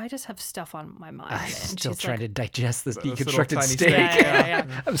like, "I just have stuff on my mind." I'm And still she's trying to like, digest this little deconstructed tiny steak. steak.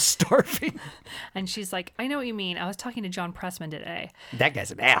 Yeah. I'm starving. And she's like, "I know what you mean. I was talking to John Pressman today, That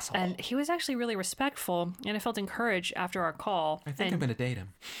guy's an asshole. and he was actually really respectful, and I felt encouraged after our call." I think and, I'm going to date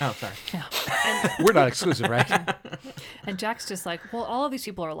him. Oh, sorry. We're not exclusive, right? and Jack's just like, "Well, all of these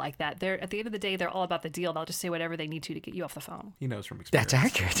people are like that. They're at the end of the day, they're all about the deal. They'll just say whatever they need to get you off the phone." He knows from experience. That's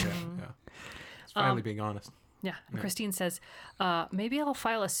accurate. Yeah. It's finally being honest. Yeah. And Christine says, "Maybe I'll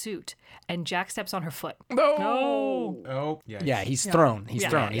file a suit." And Jack steps on her foot. Oh, yeah. Yeah, he's thrown. He's Yeah,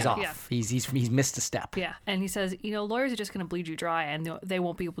 thrown. He's yeah, off. yeah. He's missed a step. Yeah. And he says, "Lawyers are just going to bleed you dry, and they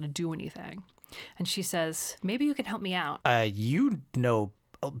won't be able to do anything." And she says, "Maybe you can help me out." You know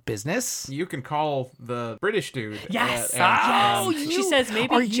business. You can call the British dude. Yes. Oh, She you- says, are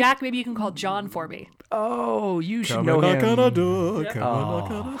 "Maybe you- Jack, maybe you can call John for me." Oh, you should know him.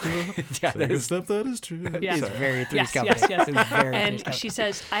 Yeah, that is step that is true. Yeah. It's very Three's Yes, Company. yes, yes. It's very And Three's Company. she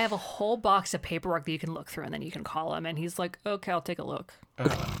says, "I have a whole box of paperwork that you can look through, and then you can call him." And he's like, "Okay, I'll take a look."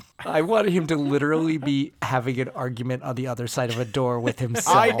 I wanted him to literally be having an argument on the other side of a door with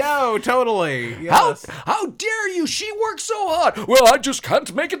himself. I know, totally. How, Yes. how dare you? She works so hard. Well, I just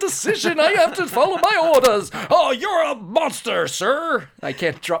can't make a decision. I have to follow my orders. Oh, you're a monster, sir. I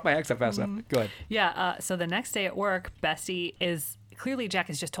can't drop my accent fast enough. Go ahead. Yeah. So the next day at work, Bessie is clearly Jack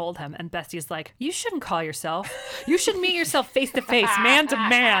has just told him, and Bestie's like, "You shouldn't call yourself. You should meet yourself face to face, man to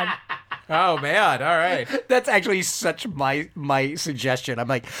man." Oh, man. All right. That's actually such my suggestion. I'm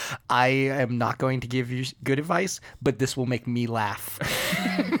like, I am not going to give you good advice, but this will make me laugh.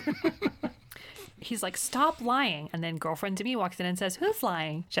 He's like, "Stop lying." And then girlfriend to me walks in and says, "Who's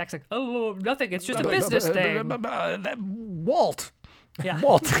lying?" Jack's like, "Oh, nothing. It's just a business thing." Walt. Yeah.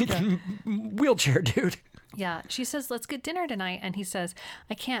 Walt. Wheelchair dude. Yeah. She says, "Let's get dinner tonight." And he says,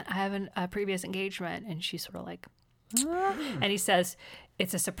 "I can't. I have a previous engagement." And she's sort of like, and he says,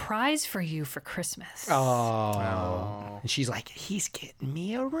 "It's a surprise for you for Christmas." Oh. And she's like, he's getting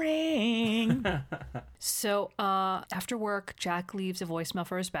me a ring. So after work, Jack leaves a voicemail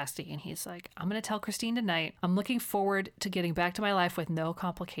for his bestie, and he's like, "I'm going to tell Christine tonight. I'm looking forward to getting back to my life with no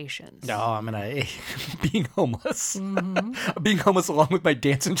complications." No, I'm gonna being homeless. Being homeless along with my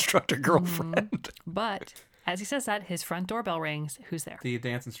dance instructor girlfriend. But As he says that, his front doorbell rings. Who's there? The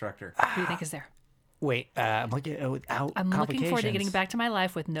dance instructor. Who do you think is there? Wait, I'm looking. I'm looking forward to getting back to my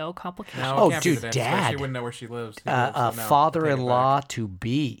life with no complications. No, Oh, it can't be dude, the dance instructor. Dad. She wouldn't know where she lives. He lives, so no, father-in-law to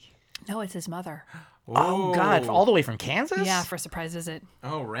be. No, it's his mother. Oh God! All the way from Kansas? Yeah, for a surprise visit.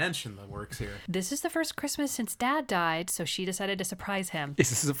 Oh, wrench in the works here. This is the first Christmas since Dad died, so she decided to surprise him. Is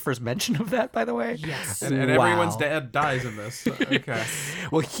this the first mention of that, by the way? Yes. And everyone's dad dies in this. Okay.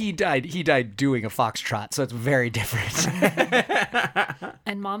 Well, he died doing a foxtrot, so it's very different.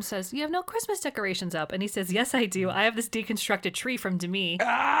 And Mom says, "You have no Christmas decorations up." And he says, "Yes, I do. I have this deconstructed tree from Demi."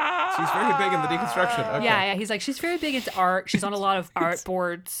 She's very big in the deconstruction. Okay. Yeah. He's like, she's very big into art. She's on a lot of art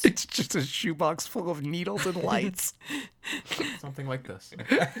boards. It's just a shoebox full of needles and lights. Something like this.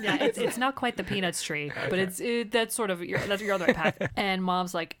 Yeah, it's not quite the Peanuts tree, but that's sort of you're on the right path. And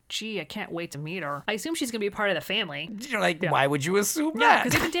Mom's like, "Gee, I can't wait to meet her. I assume she's gonna be a part of the family." You're like, why would you assume Yeah, that?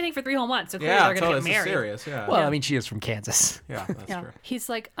 because they've been dating for 3 whole months, so clearly Yeah, they're gonna totally. get This is married. serious. Yeah. Well, I mean, she is from Kansas. Yeah, that's Yeah. true. He's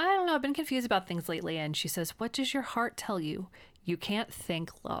like, "I don't know. I've been confused about things lately." And she says, "What does your heart tell you? You can't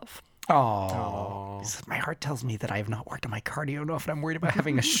think love." Oh. He says, my heart tells me that I have not worked on my cardio enough, and I'm worried about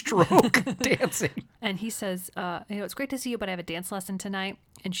having a stroke dancing. And he says, "It's great to see you, but I have a dance lesson tonight."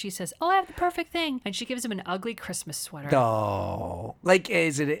 And she says, "Oh, I have the perfect thing." And she gives him an ugly Christmas sweater. Oh, like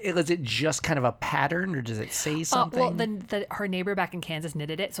is it just kind of a pattern, or does it say something? Well, then her neighbor back in Kansas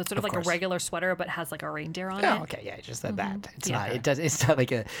knitted it, so it's sort of like course. a regular sweater, but has like a reindeer on Oh, it. okay, yeah, just that. It's Yeah. not. It does. It's not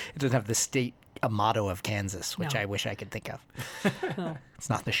like it doesn't have the state motto of Kansas, which No. I wish I could think of. It's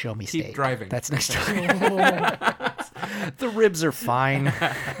not the Show Me Keep State. driving. That's next door. The ribs are fine.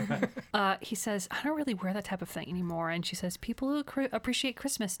 He says, "I don't really wear that type of thing anymore." And she says, "People who appreciate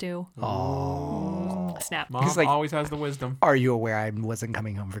Christmas do." Oh, Snap. Mom He's like- always has the wisdom. are you aware I wasn't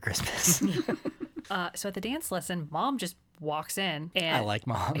coming home for Christmas? So at the dance lesson, Mom just walks in, and I like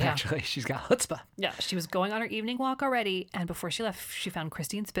Mom. Yeah. Actually, she's got chutzpah. yeah, she was going on her evening walk already, and before she left, she found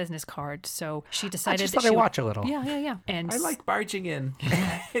Christine's business card. So she decided just that thought she I'd would- watch a little. Yeah. And I like barging in.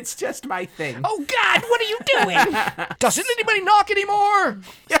 It's just my thing. Oh God, what are you doing? Doesn't anybody knock anymore?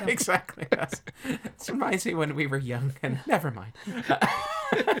 Yeah, exactly. This reminds me when we were young, and never mind.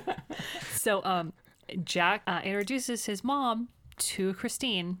 so Jack introduces his mom to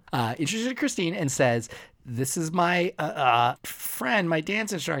Christine. Introduces Christine and says, "This is my friend, my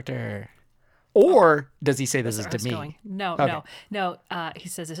dance instructor." Or does he say this is Where I to was me? going. No. He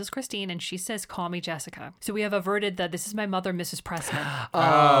says, "This is Christine," and she says, "Call me Jessica." So we have averted that this is my mother, Mrs. Pressman.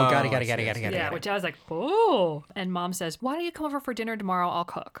 Oh, got it. Yeah, which I was like, "Oh." And Mom says, "Why don't you come over for dinner tomorrow? I'll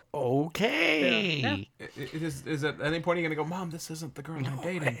cook." Okay. Is at any point are you going to go, Mom, this isn't the girl I'm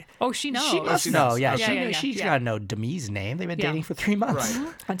dating? Oh, she knows. She must she know. knows. Yeah, Okay. she's Yeah. got to know Demi's name. They've been Yeah. dating for 3 months.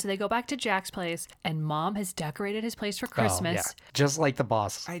 Right. And so they go back to Jack's place, and Mom has decorated his place for Oh, Christmas. yeah. Just like the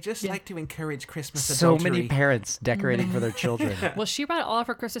boss. I just like to encourage Christmas So adultery. many parents decorating for their children. Well, she brought all of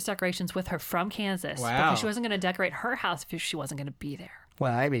her Christmas decorations with her from Kansas Wow. because she wasn't going to decorate her house if she wasn't going to be there.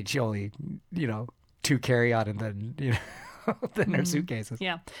 Well, I mean, she only, 2 carry-on and then, then her suitcases.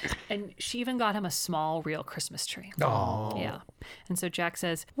 Yeah. And she even got him a small, real Christmas tree. Oh. Yeah. And so Jack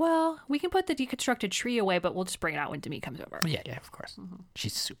says, "Well, we can put the deconstructed tree away, but we'll just bring it out when Demi comes over." Yeah, of course.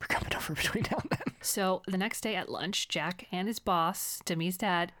 She's super coming over between now and then. So the next day at lunch, Jack and his boss, Demi's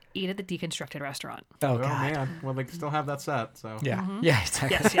dad, eat at the deconstructed restaurant. Oh, Oh, God. man. Well, they still have that set, so. Yeah. Yeah,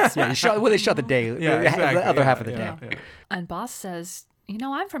 exactly. Yes. Yeah, they shot the day. Yeah, exactly. The other Yeah, half of the yeah, day. yeah. And boss says,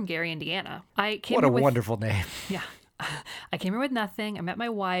 "I'm from Gary, Indiana. I came What a here with wonderful name. Yeah. I came here with nothing. I met my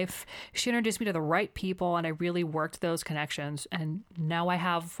wife. She introduced me to the right people, and I really worked those connections. And now I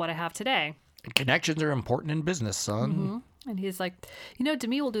have what I have today." Connections are important in business, son. And he's like,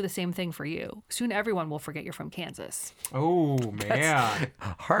 "Demi will do the same thing for you. Soon everyone will forget you're from Kansas." Oh, man.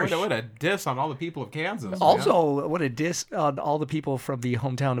 Harsh. What a diss on all the people of Kansas. Also, what a diss on all the people from the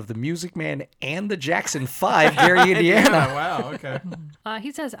hometown of the Music Man and the Jackson 5, Gary, Indiana. Yeah, wow, okay.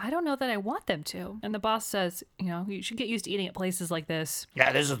 He says, "I don't know that I want them to." And the boss says, "You should get used to eating at places like this."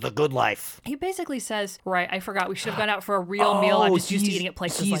 Yeah, this is the good life. He basically says, "Right, I forgot. We should have gone out for a real meal. I'm just used to eating at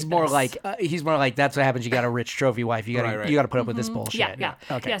places like he's more this." he's more like that's what happens. You got a rich trophy wife. You got Right, right. you got to put up with this bullshit. Yeah.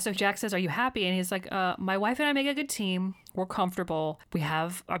 Okay. Yeah, so Jack says, "Are you happy?" And he's like, "My wife and I make a good team. We're comfortable. We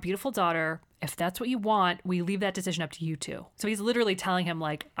have our beautiful daughter. If that's what you want, we leave that decision up to you two." So he's literally telling him,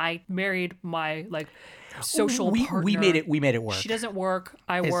 like, I married my, social partner. We made it work. She doesn't work.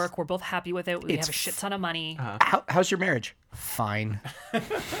 I work. We're both happy with it. We have a shit ton of money. How's your marriage? Fine.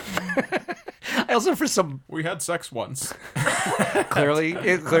 I also, for some We had sex once. clearly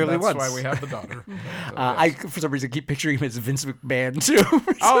That's once. why we have the daughter. I, for some reason, keep picturing him as Vince McMahon too.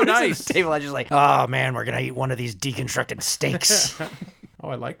 Oh, At nice. the table, I just like, oh man, we're gonna eat one of these deconstructed steaks. Oh,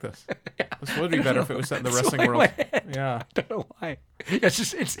 I like this. This would be better if it was set in the That's wrestling why world. my head- Yeah. I don't know why. It's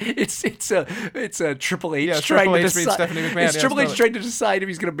just it's a Triple H Yeah, trying Triple to H meets decide. Stephanie McMahon. It's Yeah, Triple H totally. trying to decide if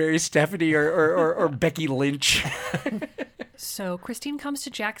he's going to marry Stephanie or Becky Lynch. So Christine comes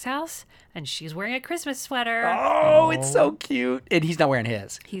to Jack's house, and she's wearing a Christmas sweater. Oh, it's so cute. And he's not wearing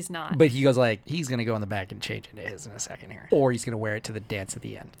his. He's not. But he goes like, he's going to go in the back and change into his in a second here. Or he's going to wear it to the dance at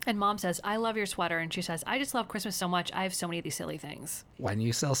the end. And Mom says, I love your sweater. And she says, I just love Christmas so much. I have so many of these silly things. Why don't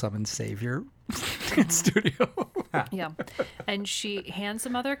you sell some and save your studio? Yeah. And she hands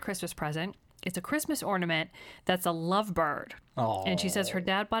the mother a Christmas present. It's a Christmas ornament that's a lovebird. Oh. And she says her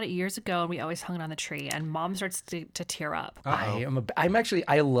dad bought it years ago and we always hung it on the tree. And Mom starts to tear up.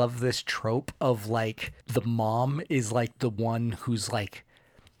 I love this trope of like the mom is like the one who's like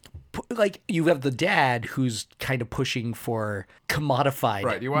you have the dad who's kind of pushing for commodified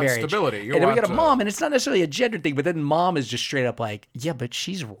Right, you want marriage. stability. You and then we want got a mom, and it's not necessarily a gender thing, but then mom is just straight up like, yeah, but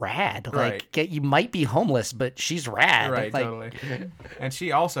she's rad. Right. Like, you might be homeless, but she's rad. Right, Like, totally. And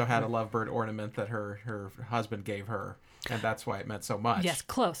she also had a lovebird ornament that her husband gave her, and that's why it meant so much. Yes,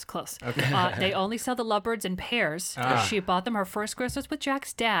 close. They only sell the lovebirds in pairs. She bought them her first Christmas with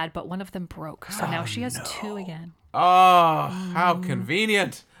Jack's dad, but one of them broke. So now she has two again. Oh, how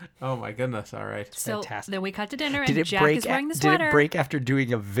convenient. Oh my goodness. All right. So Fantastic. then we cut to dinner Did and it Jack break? is wearing the Did sweater. it break after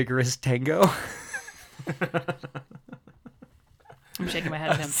doing a vigorous tango? I'm shaking my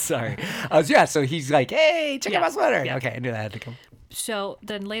head at him. Sorry. So he's like, hey, check out my sweater. Yeah. Okay, I knew that had to come. So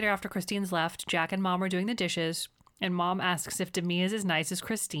then later after Christine's left, Jack and Mom are doing the dishes. And Mom asks if Demi is as nice as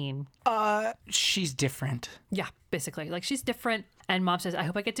Christine. She's different. Yeah, basically. Like, she's different. And Mom says, I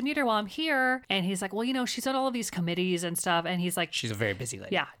hope I get to meet her while I'm here. And he's like, well, she's on all of these committees and stuff. And he's like, She's a very busy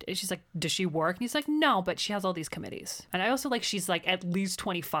lady. yeah. And she's like, does she work? And he's like, no, but she has all these committees. And I also like, she's like at least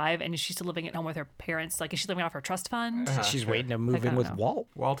 25 and she's still living at home with her parents. Like, is she living off her trust fund? She's waiting to move I in with don't Walt.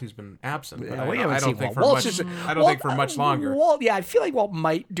 Walt's been absent. But We I haven't don't seen think Walt. for Walt's much. just- I don't think for much longer. Walt, yeah, I feel like Walt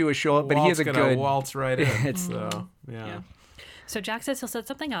might do a show up, but he is a Walt's good. waltz right in. It's- So yeah. So Jack says he'll set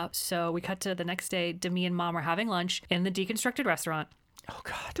something up. So we cut to the next day. Demi and Mom are having lunch in the deconstructed restaurant. Oh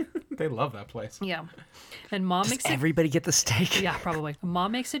God! They love that place. Yeah. And Mom Does makes everybody get the steak? Yeah, probably.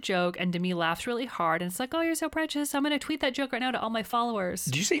 Mom makes a joke and Demi laughs really hard and it's like, oh, you're so prejudiced. I'm going to tweet that joke right now to all my followers.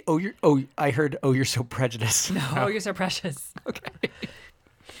 Did you say I heard you're so prejudiced. Oh, you're so precious. Okay.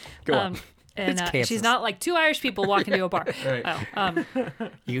 Go on. And It's Kansas. she's not like two Irish people walking to a bar. Right. Oh,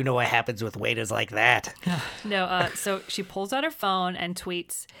 You know what happens with waiters like that. no. So she pulls out her phone and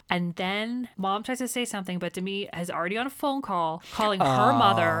tweets. And then Mom tries to say something, but Demi has already on a phone call calling her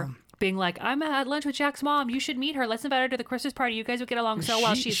mother, being like, I'm at lunch with Jack's mom. You should meet her. Let's invite her to the Christmas party. You guys would get along so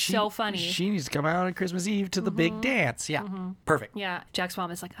well. She's so funny. She needs to come out on Christmas Eve to the big dance. Yeah. Perfect. Yeah. Jack's mom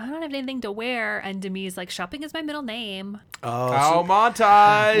is like, I don't have anything to wear. And Demi's like, shopping is my middle name. Oh,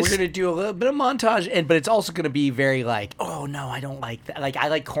 montage. We're gonna do a little bit of montage, but it's also gonna be very like, oh no, I don't like that. Like I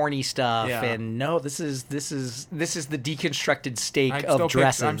like corny stuff, Yeah. and no, this is the deconstructed steak I'm of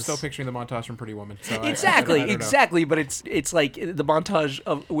dresses. I'm still picturing the montage from Pretty Woman. So Exactly, I don't know. exactly. But it's like the montage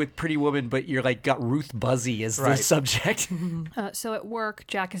with Pretty Woman, but you're like got Ruth Buzzy as the Right. subject. So at work,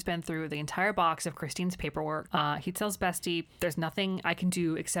 Jack has been through the entire box of Christine's paperwork. He tells Bestie, there's nothing I can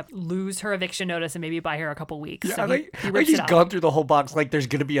do except lose her eviction notice and maybe buy her a couple weeks. So he like rips he's it out. gone through the whole box like there's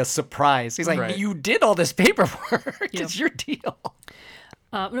gonna be a surprise. He's like, Right. you did all this paperwork. Yeah. It's your deal.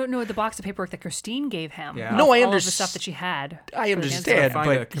 No, the box of paperwork that Christine gave him. Yeah. of No, I all of the underst- stuff that she had. I for the understand, answer. Find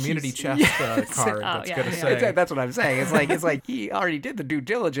but a community he's- chest card Oh, that's yeah, gonna yeah. say. That's what I'm saying. It's like he already did the due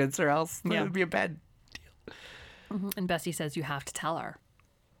diligence, or else it Yeah. would be a bad. And Bestie says, you have to tell her.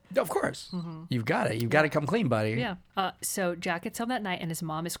 Of course, you've got it. You've got to come clean, buddy. Yeah. So Jack gets home that night and his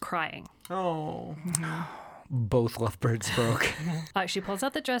mom is crying. Oh. Both lovebirds broke. She pulls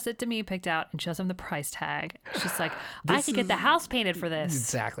out the dress that Demi picked out and shows him the price tag. She's like, I could get the house painted for this.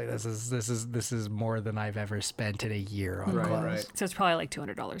 Exactly. This is more than I've ever spent in a year on Right, clothes. right. So it's probably like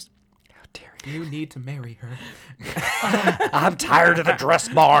 $200. How dare you? You need to marry her. I'm tired of the dress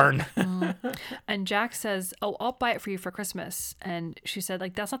barn. And Jack says, oh, I'll buy it for you for Christmas. And she said,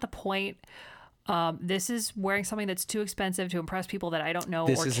 like, that's not the point. This is wearing something that's too expensive to impress people that I don't know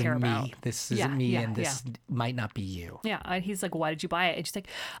This or isn't care me. about. This isn't Yeah, me, yeah, and this might not be you. Yeah, and he's like, why did you buy it? And she's like,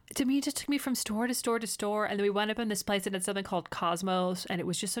 to me, it just took me from store to store to store. And then we wound up in this place that had something called Cosmos, and it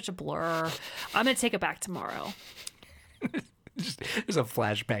was just such a blur. I'm going to take it back tomorrow. There's a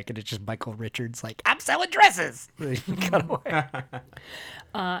flashback, and it's just Michael Richards like, I'm selling dresses. Cut away.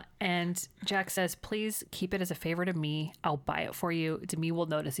 And Jack says, please keep it as a favor to me. I'll buy it for you. Demi will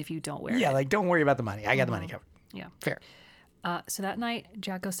notice if you don't wear Yeah, it. like don't worry about the money. I got the money covered. Yeah. Fair. So that night,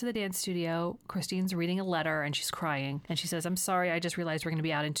 Jack goes to the dance studio. Christine's reading a letter and she's crying. And she says, I'm sorry, I just realized we're going to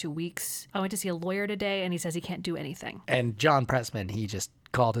be out in 2 weeks. I went to see a lawyer today and he says he can't do anything. And John Pressman, he just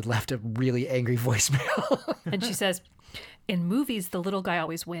called and left a really angry voicemail. And she says, in movies, the little guy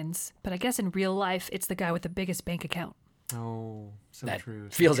always wins. But I guess in real life, it's the guy with the biggest bank account. Oh, so that true.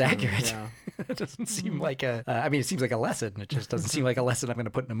 So feels true. accurate. Yeah. It doesn't seem like I mean, it seems like a lesson. It just doesn't seem like a lesson I'm going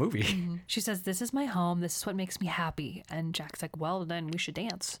to put in a movie. She says, this is my home. This is what makes me happy. And Jack's like, well, then we should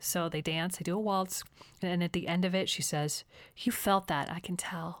dance. So they dance. They do a waltz. And at the end of it, she says, you felt that. I can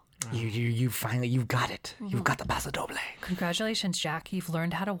tell. You finally, you've got it. You've got the paso doble. Congratulations, Jack. You've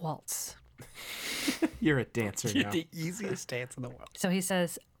learned how to waltz. You're a dancer You're now. the easiest dance in the world. So he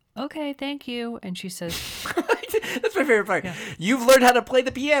says, okay, thank you. And she says, That's my favorite part. You've learned how to play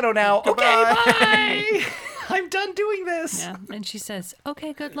the piano now. Okay, bye. I'm done doing this. yeah. And she says,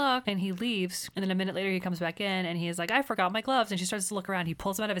 okay, good luck. And he leaves. And then a minute later, he comes back in and he is like, I forgot my gloves. And she starts to look around. He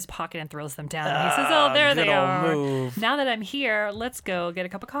pulls them out of his pocket and throws them down. And he says, oh, there good they old are. move. Now that I'm here, let's go get a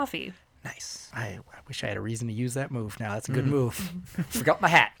cup of coffee. Nice. I wish I had a reason to use that move now. That's a good move. Forgot my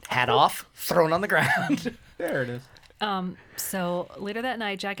hat. Hat off, thrown on the ground. There it is. So later that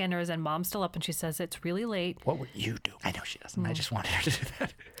night, Jack enters and Mom's still up and she says, it's really late. What would you do? I know she doesn't. I just wanted her to do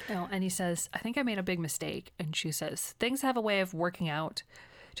that. And he says, I think I made a big mistake. And she says, things have a way of working out.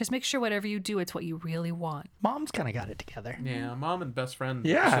 Just make sure whatever you do, it's what you really want. Mom's kind of got it together. Yeah, mom and best friend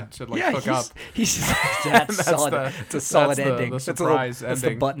Yeah, should hook up. He's that's solid. It's a solid that's the ending. surprise That's the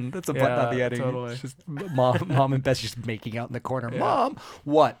ending. button. That's a button on the Yeah, ending. totally. It's just mom and Bess just making out in the corner. Mom,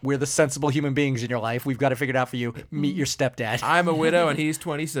 what? We're the sensible human beings in your life. We've got to figure it out for you. Meet your stepdad. I'm a widow and he's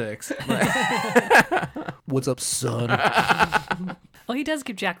 26. What's up, son? Well, he does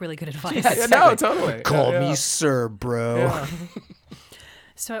give Jack really good advice. Yeah, no, totally. Call Yeah. me sir, bro. Yeah.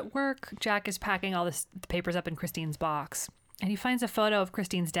 So at work, Jack is packing all the papers up in Christine's box. And he finds a photo of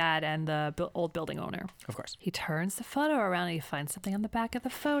Christine's dad and the old building owner. Of course. He turns the photo around and he finds something on the back of the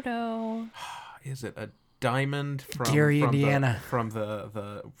photo. Is it a diamond from Gary, from Indiana. from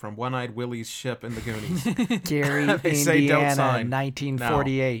One-Eyed Willie's ship in the Goonies? Gary, They say don't Indiana, sign.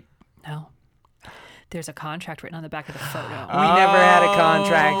 1948. No. There's a contract written on the back of the photo. We never had a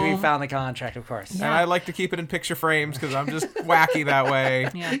contract. We found the contract, of course. And I like to keep it in picture frames because I'm just wacky that way.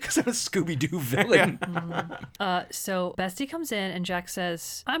 Yeah. Because I'm a Scooby-Doo villain. So Bestie comes in and Jack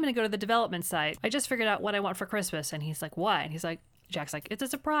says, I'm going to go to the development site. I just figured out what I want for Christmas. And he's like, what? And he's like, Jack's like, it's a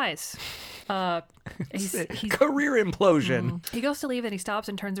surprise. He's Career implosion. He goes to leave and he stops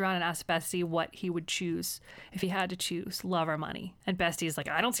and turns around and asks Bestie what he would choose if he had to choose love or money. And Bestie's like,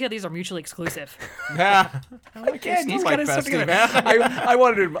 I don't see how these are mutually exclusive. Yeah. Again, he's like got his Bestie,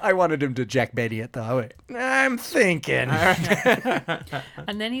 something. I wanted him to Jack Benny it though. I'm thinking.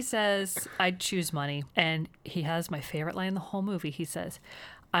 And then he says, I'd choose money. And he has my favorite line in the whole movie. He says,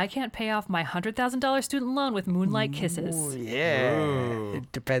 I can't pay off my $100,000 student loan with moonlight kisses. Yeah. Ooh.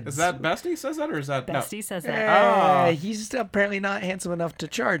 It depends. Is that Bestie says that or is that Bestie says that. He's apparently not handsome enough to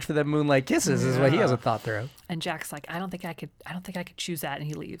charge for them moonlight kisses. Is what he hasn't thought through. And Jack's like, I don't think I could choose that. And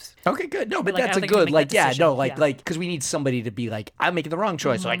he leaves. Okay, good. No, but Like, I that's don't a think you good. make Like, that yeah, decision. no, like, Yeah. because we need somebody to be like, I'm making the wrong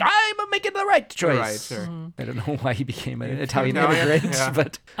choice. So like, I'm making the right choice. Right, sure. I don't know why he became an Italian Italian, immigrant, yeah.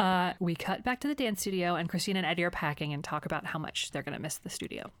 but We cut back to the dance studio, and Christine and Eddie are packing and talk about how much they're going to miss the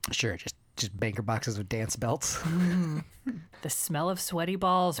studio. sure, just banker boxes with dance belts. The smell of sweaty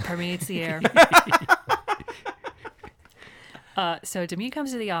balls permeates the air. So Demi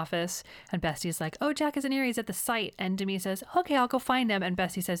comes to the office, and Bestie's like, oh, Jack isn't here. He's at the site. And Demi says, okay, I'll go find him. And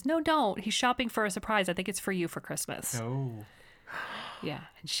Bestie says, no, don't. He's shopping for a surprise. I think it's for you for Christmas. Oh. Yeah.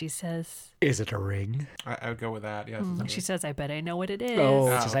 And she says, Is it a ring? I would go with that, yes. she says, I bet I know what it is. Oh,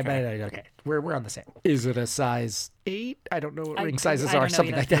 Ah, it's just, okay. We're on the same. Is it a size 8? I don't know what ring sizes I don't are. know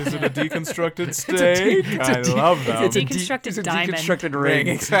Something either. like that. Is it a deconstructed steak? I love them. It's a deconstructed diamond. deconstructed ring.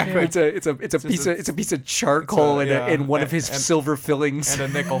 Exactly. It's a piece of charcoal in one of his and- silver fillings. And a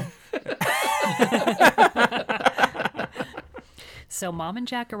nickel. So Mom and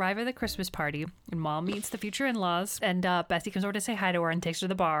Jack arrive at the Christmas party, and Mom meets the future in-laws, and Bessie comes over to say hi to her and takes her to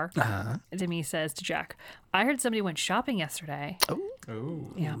the bar. Demi says to Jack, I heard somebody went shopping yesterday.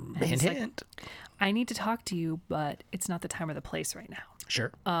 Ooh. Yeah. And Hint, he's like, hint. I need to talk to you, but it's not the time or the place right now.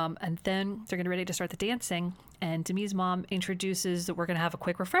 Sure. And then they're getting ready to start the dancing, and Demi's mom introduces that we're going to have a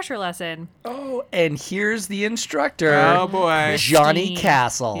quick refresher lesson. Oh, and here's the instructor. Oh, boy. Johnny Christine.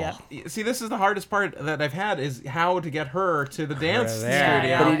 Castle. Yeah. See, this is the hardest part that I've had is how to get her to the dance studio.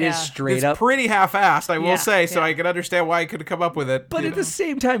 Yeah, But it is yeah. straight It's up. pretty half-assed, I will Yeah, say, so yeah. I can understand why I could have come up with it. But you at know. the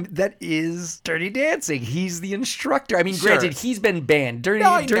same time, that is Dirty Dancing. He's the instructor. I mean, Sure. granted, he's been banned. Dirty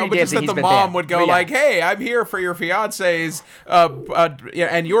No, I know, Dancing, but just that he's the been mom banned. would go But like, hey, I'm here for your fiance's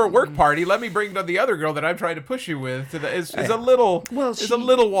and your work party. Let me bring the other girl that I'm trying to push you with. Is a little a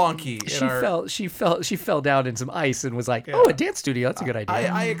little wonky. She fell down in some ice and was like, oh, a dance studio. That's a good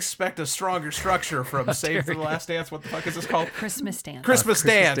idea. I expect a stronger structure from Save for the Last Dance. What the fuck is this called? Christmas dance. Christmas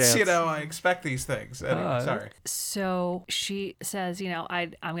dance. You know, I expect these things. Anyway, sorry. So she says,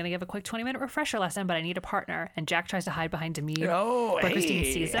 I'm going to give a quick 20-minute refresher lesson, but I need a partner. And Jack tries to hide behind Demi. But Christine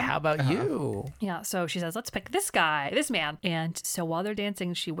sees him. How about you? Yeah, so she says, let's pick this guy, this man. And so while they're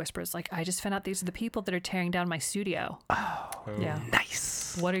dancing, she whispers, like, I just found out these are the people that are tearing down my studio. Oh, yeah.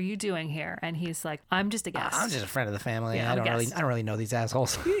 Nice. What are you doing here? And he's like, I'm just a guest. I'm just a friend of the family. Yeah, I don't really know these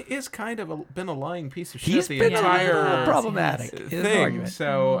assholes. He is kind of been a lying piece of shit. He's the been entire problematic thing.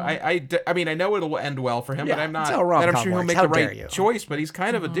 So I mean, I know it'll end well for him, but I'm not. That's how rom-com I'm sure he'll works. make How the dare right you. choice. But he's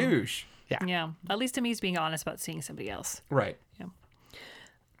kind of a douche. Yeah. At least Demi's being honest about seeing somebody else. Right. Yeah.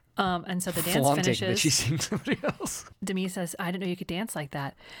 And so the dance Flaunting finishes. that she's seen somebody else. Demi says, I didn't know you could dance like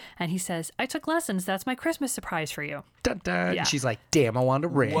that. And he says, I took lessons. That's my Christmas surprise for you. Dun, dun. Yeah. She's like, damn, I wanted a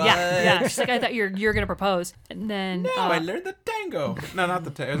ring. What? Yeah. She's like, I thought you're going to propose. And then I learned the tango. No, not the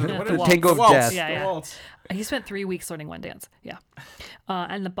tango. the waltz. Tango of Waltz. death. Yeah, The yeah. waltz. He spent 3 weeks learning one dance. Yeah.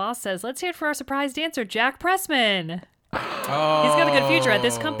 And the boss says, let's hear it for our surprise dancer, Jack Pressman. Oh. He's got a good future at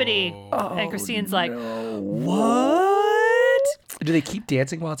this company. And Christine's like, What? Do they keep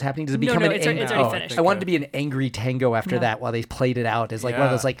dancing while it's happening? Does it No, become no, an it's already ang- finished. I wanted to be an angry tango after that while they played it out as like one of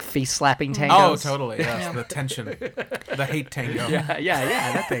Yeah. those like face slapping Oh, tangos. totally. Yes, the tension, the hate tango. Yeah,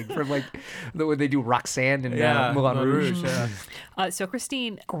 that thing from like when they do Roxanne and Moulin Rouge. Yeah. so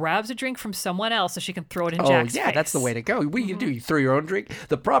Christine grabs a drink from someone else so she can throw it in Oh Jack's yeah, face. that's the way to go. What you do? You throw your own drink.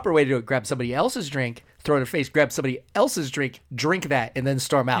 The proper way to do it: grab somebody else's drink, throw it in her face, grab somebody else's drink, drink that, and then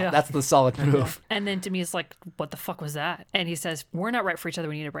storm out. Yeah. That's the solid move. And then Demi's like, what the fuck was that? And he says, we're not right for each other.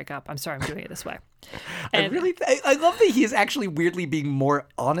 We need to break up. I'm sorry, I'm doing it this way. And I love that he is actually weirdly being more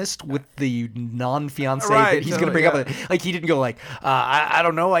honest with the non-fiance Right, that he's going to break up with. Like he didn't go like, I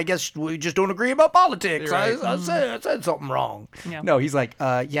don't know. I guess we just don't agree about politics. Right. I said something wrong. Yeah. No, he's like,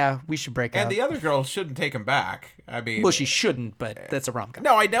 yeah, we should break up. And the other girl shouldn't take him back. I mean, well, she shouldn't, but that's a rom-com.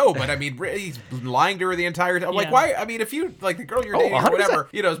 No, I know, but I mean, he's lying to her the entire time. Like, Yeah. why? I mean, if you like the girl you're dating or 100%. whatever,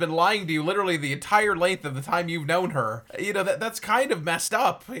 has been lying to you literally the entire length of the time you've known her. That's kind of messed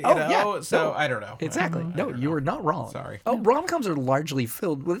up. You know? Yeah. So No. I don't know. Exactly. No, you were not wrong. Sorry. Oh, rom-coms are largely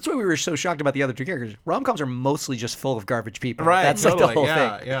filled. Well, that's why we were so shocked about the other two characters. Rom-coms are mostly just full of garbage people. Right. That's totally. like the whole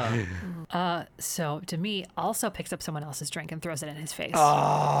yeah, thing. Yeah. so Demi also picks up someone else's drink and throws it in his face.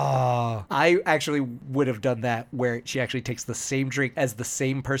 Oh, I actually would have done that where she actually takes the same drink as the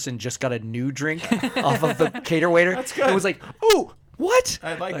same person just got a new drink off of the cater waiter. That's good. It was like, ooh, what?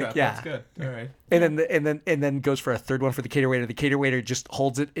 I like that. Yeah. That's good. All right. And then goes for a third one for the cater waiter. The cater waiter just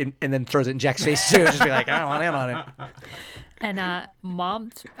holds it in, and then throws it in Jack's face too. Just be like, I don't want in on it. And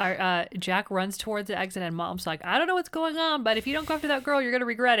Jack runs towards the exit, and Mom's like, I don't know what's going on, but if you don't go after that girl, you're going to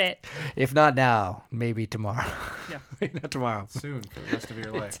regret it. If not now, maybe tomorrow. Yeah. Maybe not tomorrow. Soon for the rest of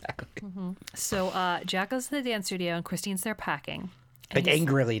your life. Exactly. So Jack goes to the dance studio, and Christine's there packing. And Like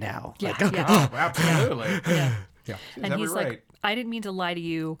angrily now. Yeah, Like, yeah. Oh, absolutely. yeah. She's And ever he's right. like, I didn't mean to lie to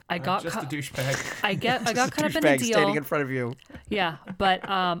you. I got just a douchebag. I got caught up in the Douchebag deal. standing in front of you. Yeah, but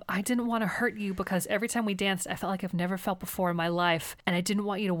I didn't want to hurt you because every time we danced, I felt like I've never felt before in my life, and I didn't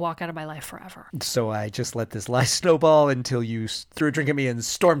want you to walk out of my life forever. So I just let this lie snowball until you threw a drink at me and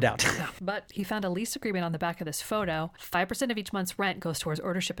stormed out. But he found a lease agreement on the back of this photo. 5% of each month's rent goes towards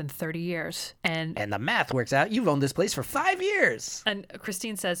ownership in 30 years. And And the math works out. You've owned this place for 5 years.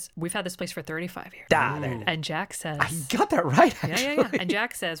 Christine says, we've had this place for 35 years. There it is. And Jack says, You got that right, yeah, actually. yeah, yeah. And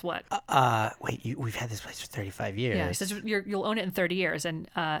Jack says what? Wait, we've had this place for 35 years. Yeah, he says you'll own it in 30 years. And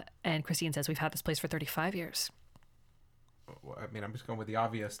Christine says, we've had this place for 35 years. Well, I mean, I'm just going with the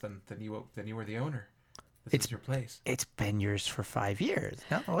obvious. Then you were the owner. This is your place. It's been yours for 5 years.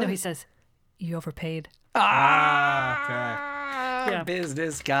 No, he says, you overpaid. Okay. Yeah.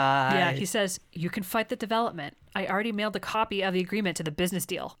 Business guy. Yeah, he says, you can fight the development. I already mailed a copy of the agreement to the business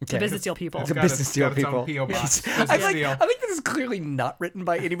deal. Okay. The business deal people. The got business its- deal got its own people. P.O. box. Yes. Business I deal. think this is clearly not written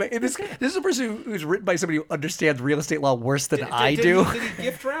by anybody. This is a person who's written by somebody who understands real estate law worse than I do. Did he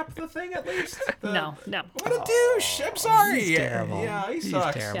gift wrap the thing at least? No. What a douche! I'm sorry. He's terrible. Yeah, he He's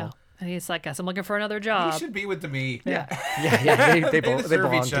sucks. terrible. Yeah. And he's like, guess I'm looking for another He job. should be with Demi. Yeah. They They belong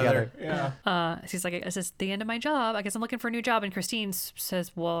deserve each together. other. Yeah. She's like, this is the end of my job. I guess I'm looking for a new job. And Christine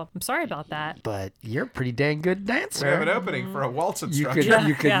says, well, I'm sorry about that. But you're a pretty dang good dancer. We have an opening for a waltz You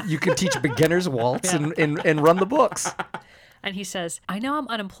instructor. could Yeah. you could teach beginners waltz and run the books. And he says, I know I'm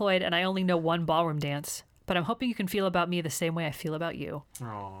unemployed and I only know one ballroom dance, but I'm hoping you can feel about me the same way I feel about you.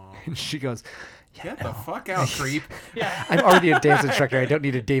 Aw. And she goes, Get the fuck out, creep. I'm already a dance instructor. I don't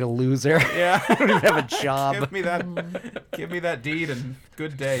need to date a loser. Yeah. I don't even have a job. Give me that deed and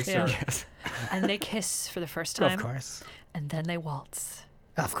good day, sir. Yeah. And they kiss for the first time. Of course. And then they waltz.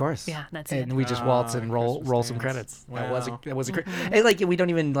 Of course. Yeah, that's and it. we just waltz and roll Christmas some dance. credits. Wow. That was a great. And like we don't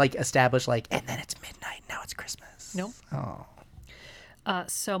even like establish like, and then it's midnight. Now it's Christmas. Nope. Oh.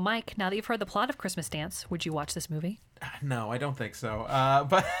 So, Mike, now that you've heard the plot of Christmas Dance, would you watch this movie? No, I don't think so.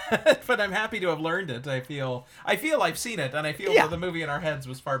 But but I'm happy to have learned it. I feel I've seen it, and I feel Yeah. that the movie in our heads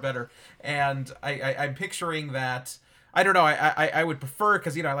was far better. And I'm picturing that. I don't know. I would prefer,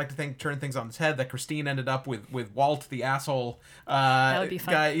 because I like to turn things on its head, that Christine ended up with Walt, the asshole would be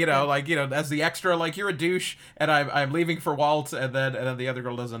fun. guy. Yeah. As the extra, like, you're a douche, and I'm leaving for Walt, and then the other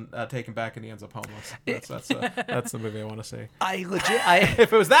girl doesn't take him back, and he ends up homeless. That's the movie I want to see.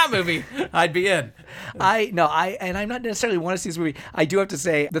 If it was that movie, I'd be in. I'm not necessarily want to see this movie. I do have to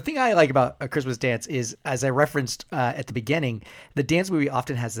say, the thing I like about A Christmas Dance is, as I referenced at the beginning, the dance movie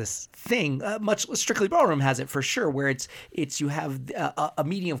often has this thing, much Strictly Ballroom has it for sure, where it's you have a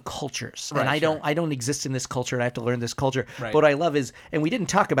meeting of cultures, Right, and sure. I don't exist in this culture, and I have to learn this culture. Right. But what I love is, and we didn't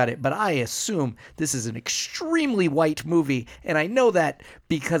talk about it, but I assume this is an extremely white movie, and I know that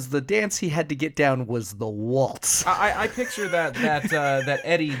because the dance he had to get down was the waltz. I picture that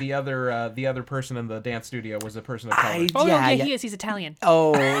Eddie, the other person in the dance studio, was a person of color. Oh, Yeah, yeah, yeah. he is. He's Italian.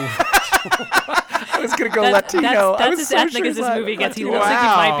 Oh. I was gonna go Latino. I That's was as so ethnic sure as this he's movie gets. He Latino. looks like he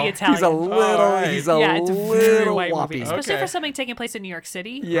might be Italian. He's a little. right. He's a Yeah, it's a very little white movie, whoppy. especially Okay. for something taking place in New York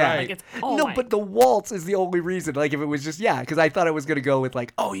City. Yeah. Like it's all No, white. but the waltz is the only reason. Like, if it was just because I thought it was gonna go with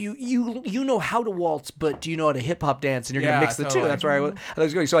like, oh, you know how to waltz, but do you know how to hip hop dance? And you're Yeah, gonna mix the totally. two. That's where I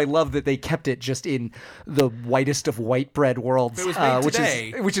was going. So I love that they kept it just in the whitest of white bread worlds, If it was made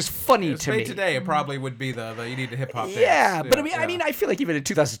today- which is funny If it's to made me. today, it probably would be the you need to hip hop dance. Yeah, but I Yeah. mean, I feel like even in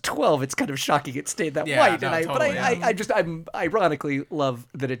 2012, it's kind of shocking it stayed that Yeah, white. no, And totally, I'm ironically love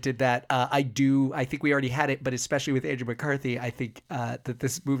that it did that. I think we already had it, but especially with Andrew McCarthy, I think that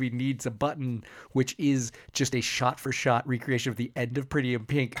this movie needs a button, which is just a shot-for-shot recreation of the end of Pretty in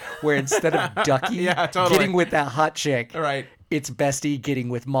Pink, where instead of Ducky Yeah, totally. getting with that hot chick, Right. it's Bestie getting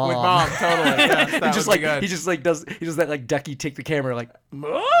with Mom. With Mom, totally. Yes, that He just would be like good. he does that like Ducky take the camera like,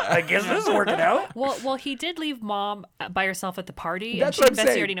 I guess this is working out. Well, he did leave Mom by herself at the party, That's and what she I'm and Bessie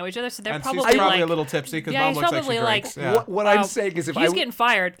saying. already know each other, so they're And probably she's probably like a little tipsy because yeah, Mom he's looks like she probably like, drinks. Yeah. What I'm saying is, if he's I getting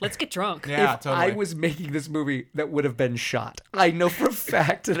fired, let's get drunk. Yeah, if totally. I was making this movie that would have been shot, I know for a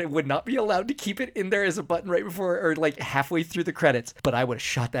fact that I would not be allowed to keep it in there as a button right before or like halfway through the credits, but I would have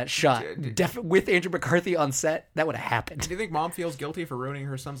shot that shot. With Andrew McCarthy on set, that would have happened. Do you think Mom feels guilty for ruining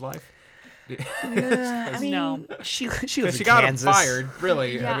her son's life? No. She lives She in got Kansas. him fired,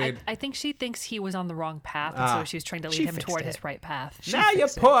 really. Yeah, I mean, I think she thinks he was on the wrong path, and so she was trying to She lead him fixed toward it. his right path. now you're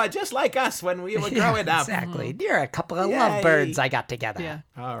poor, just like us when we were growing up. Exactly. You're a couple of Yay. lovebirds I got together. Yeah.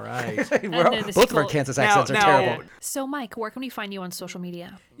 All right. We're all- then the both of our sequel- Kansas Now- accents are now- terrible. So, Mike, where can we find you on social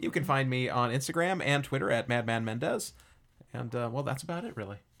media? You can find me on Instagram and Twitter at Madman Mendez. And, well, that's about it,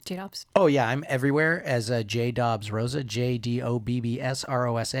 really. J-Dobs? Oh yeah, I'm everywhere as J Dobbs Rosa,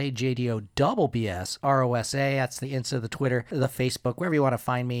 JDOBBSROSA, JDOBBSROSA. That's the Insta, the Twitter, the Facebook, wherever you want to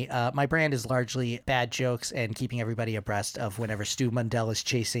find me. My brand is largely bad jokes and keeping everybody abreast of whenever Stu Mundell is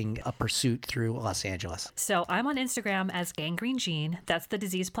chasing a pursuit through Los Angeles. So I'm on Instagram as Gangrene Jean. That's the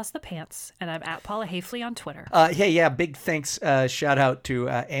disease plus the pants. And I'm at Paula Hafley on Twitter. Hey, yeah, big thanks. Shout out to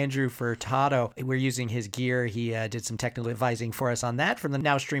Andrew Furtado. We're using his gear. He did some technical advising for us on that from the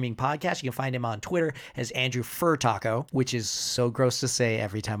Now Streaming podcast. You can find him on Twitter as Andrew Furtaco, which is so gross to say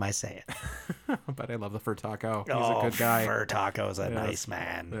every time I say it. But I love the Fur Taco. He's a good guy. Furtaco's a nice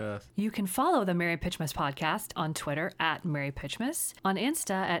man. Yes. You can follow the Mary Pitchmas podcast on Twitter at Mary Pitchmas, on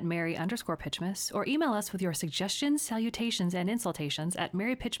Insta at Mary_Pitchmas, or email us with your suggestions, salutations, and insultations at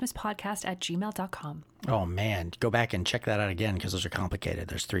marypitchmaspodcast@gmail.com. Oh man, go back and check that out again because those are complicated.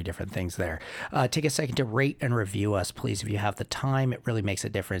 There's 3 different things there. Take a second to rate and review us, please, if you have the time. It really makes a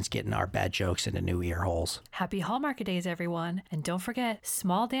difference getting our bad jokes into new ear holes. Happy Hallmark Days, everyone. And don't forget,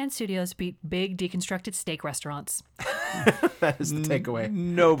 small dance studios beat big deconstructed steak restaurants. That is the takeaway.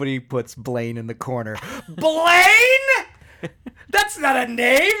 Nobody puts Blaine in the corner. Blaine? That's not a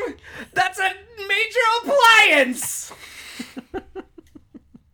name. That's a major appliance.